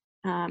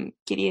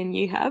 Gideon,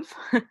 you have.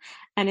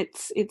 And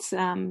it's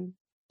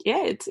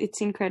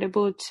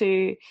incredible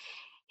to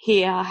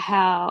hear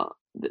how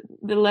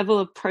the level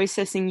of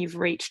processing you've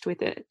reached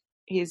with it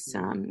is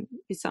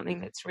something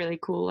that's really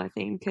cool, I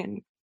think,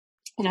 and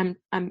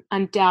I'm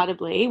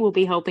undoubtedly will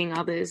be helping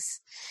others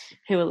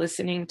who are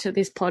listening to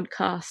this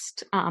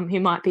podcast who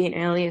might be in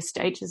earlier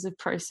stages of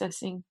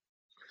processing.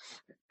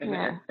 And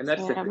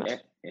that's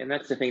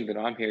the thing that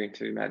I'm hearing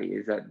too, Maddie,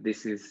 is that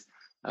this is,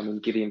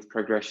 Gideon's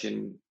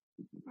progression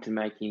to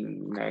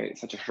making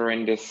such a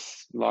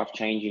horrendous,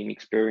 life-changing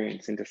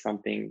experience into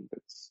something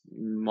that's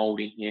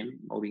molding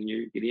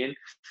you, Gideon,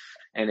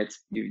 and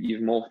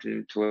you've morphed it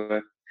into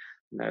a,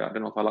 I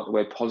don't know if I like the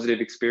word positive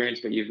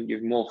experience, but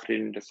you've morphed it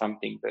into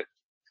something that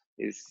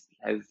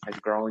has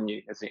grown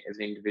you as an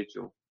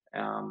individual.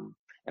 And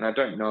I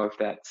don't know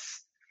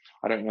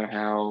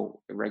how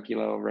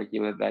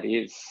regular that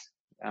is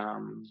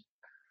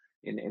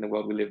in the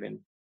world we live in,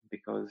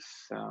 because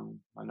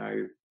I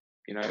know,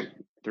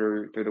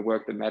 through the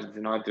work that Mads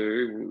and I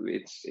do,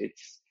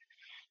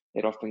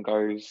 it often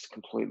goes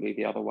completely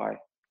the other way.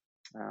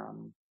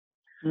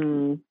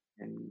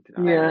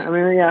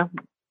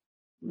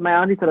 My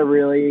auntie said a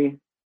really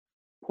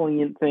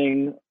poignant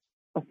thing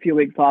a few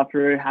weeks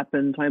after it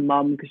happened to my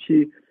mum, because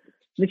she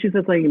said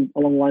something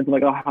along the lines of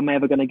like, "Oh, how am I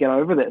ever going to get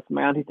over this?"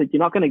 My auntie said, "You're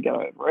not going to get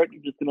over it.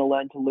 You're just going to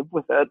learn to live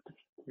with it."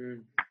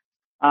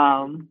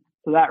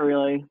 So that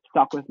really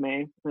stuck with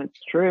me. And it's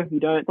true. It's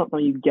not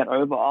something you get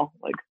over.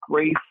 Like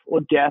grief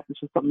or death,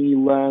 it's just something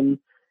you learn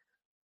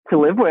to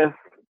live with,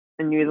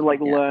 and you either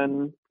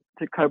learn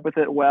to cope with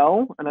it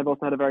well. And I've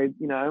also had a very,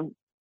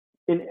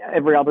 in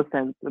every other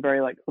sense, a very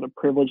sort of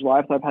privileged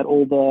life. So I've had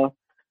all the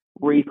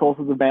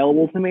resources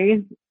available to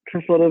me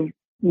to sort of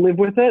live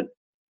with it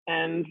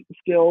and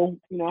still,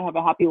 have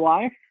a happy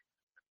life.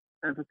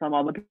 And for some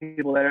other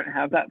people, they don't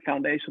have that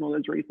foundation or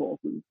those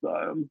resources.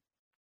 So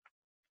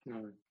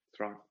that's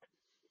right.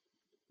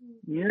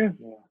 Yeah.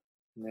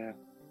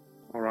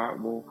 All right.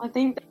 Well, I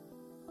think that's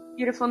a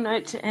beautiful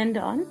note to end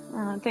on.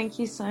 Thank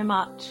you so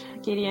much,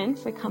 Gideon,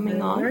 for coming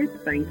on. Right.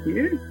 Thank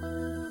you.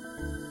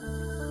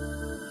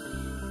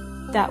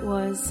 That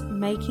was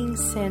Making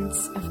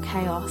Sense of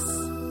Chaos,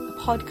 a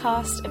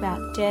podcast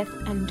about death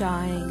and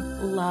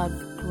dying, love,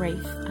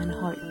 grief and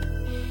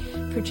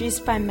hope.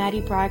 Produced by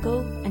Maddie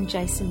Breigle and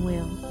Jason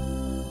Wheel.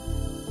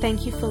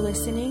 Thank you for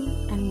listening,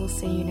 and we'll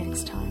see you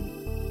next time.